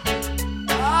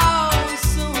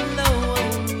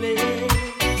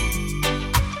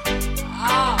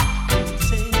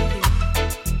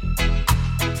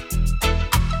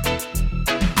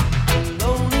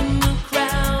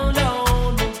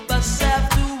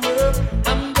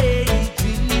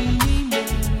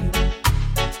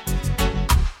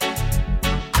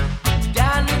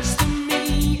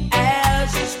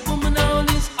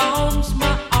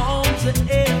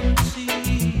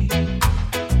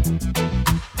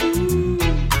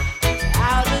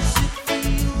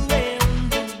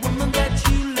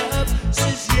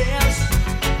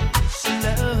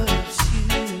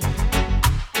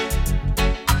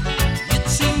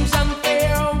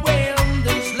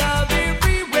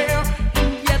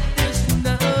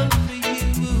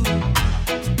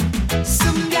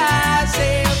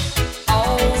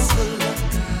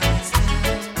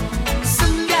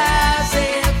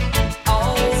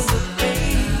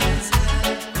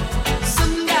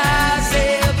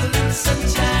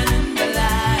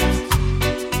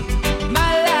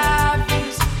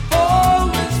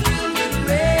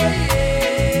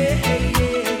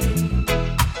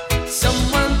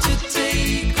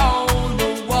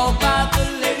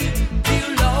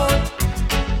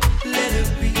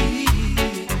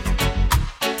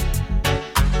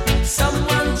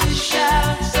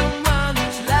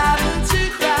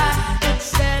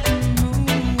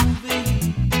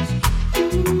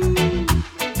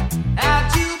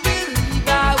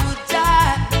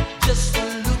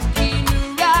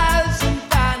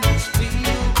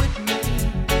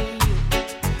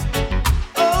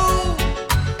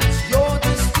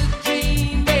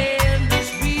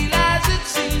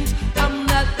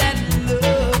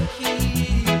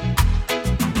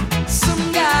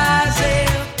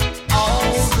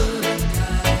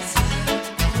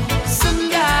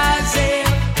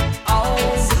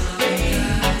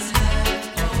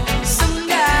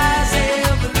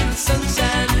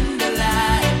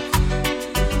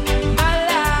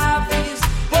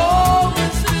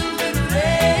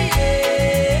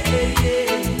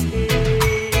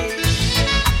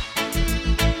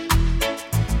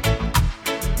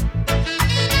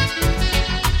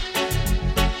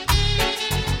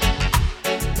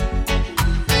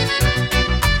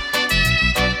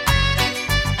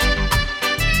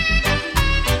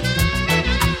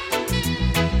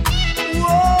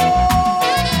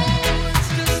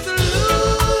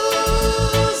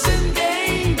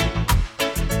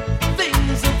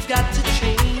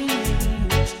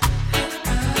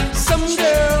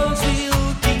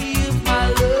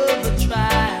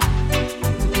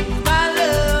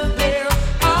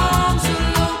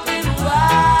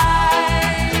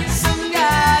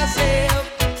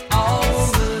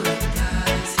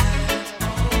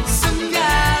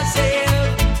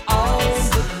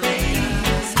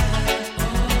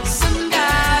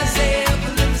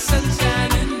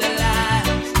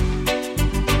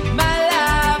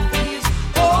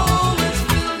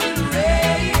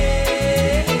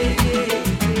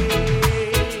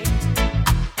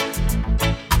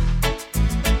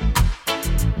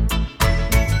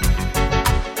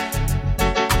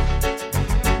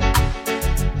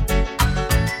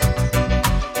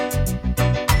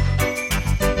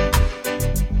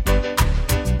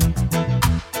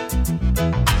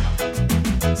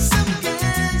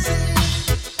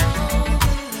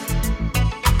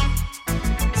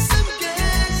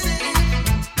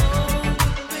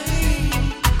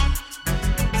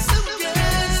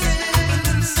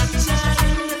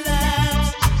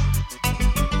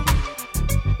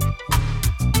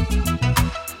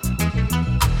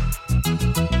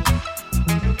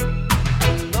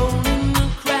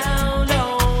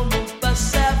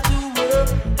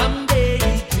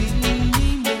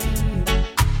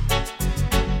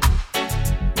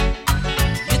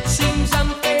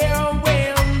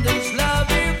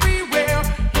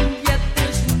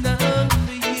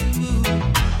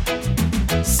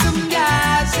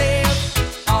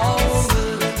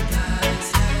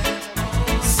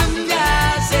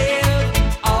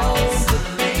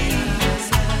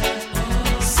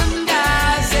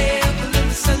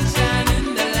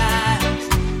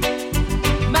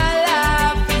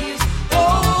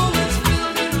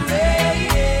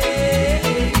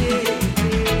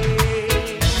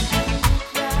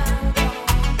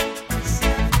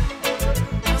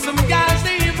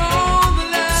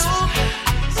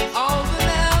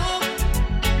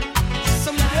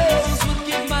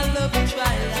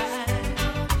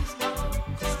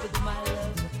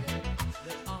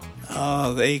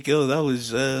 you go. That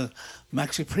was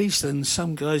Maxi Priest, and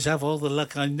Some Guys Have All the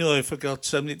Luck. I know I forgot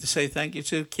somebody to say thank you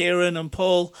to. Kieran and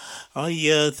Paul,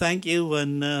 I thank you,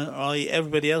 and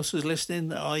everybody else who's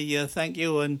listening, I thank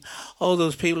you, and all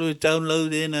those people who are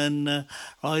downloading and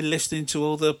listening to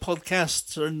all the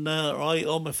podcasts and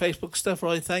all my Facebook stuff.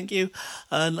 I thank you,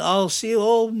 and I'll see you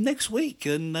all next week.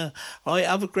 And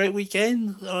have a great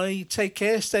weekend. Take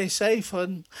care, stay safe,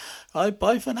 and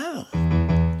bye for now.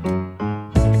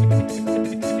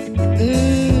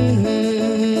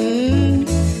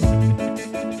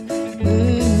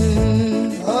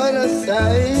 Other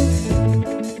side.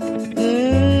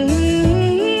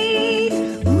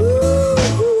 Ooh,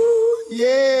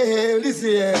 yeah, listen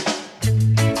here.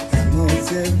 I'm on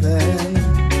seven,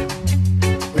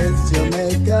 West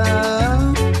Jamaica,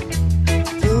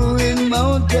 doing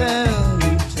mountain,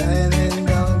 shining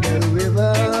down the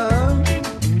river.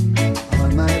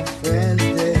 All my friends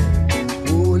there,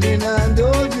 holding on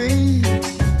those trees,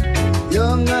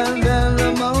 younger than the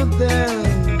mountain,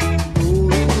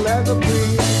 moving like a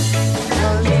breeze.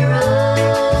 On the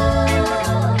road,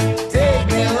 take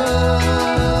me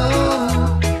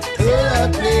home to the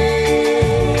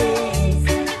place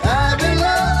I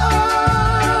belong,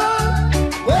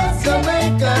 West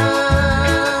Jamaica.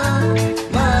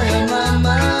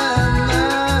 My,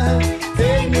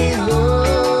 take me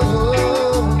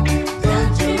home,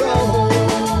 don't you go.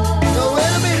 So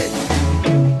wait a minute.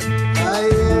 I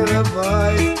hear a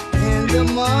voice in the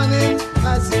morning. I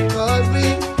say,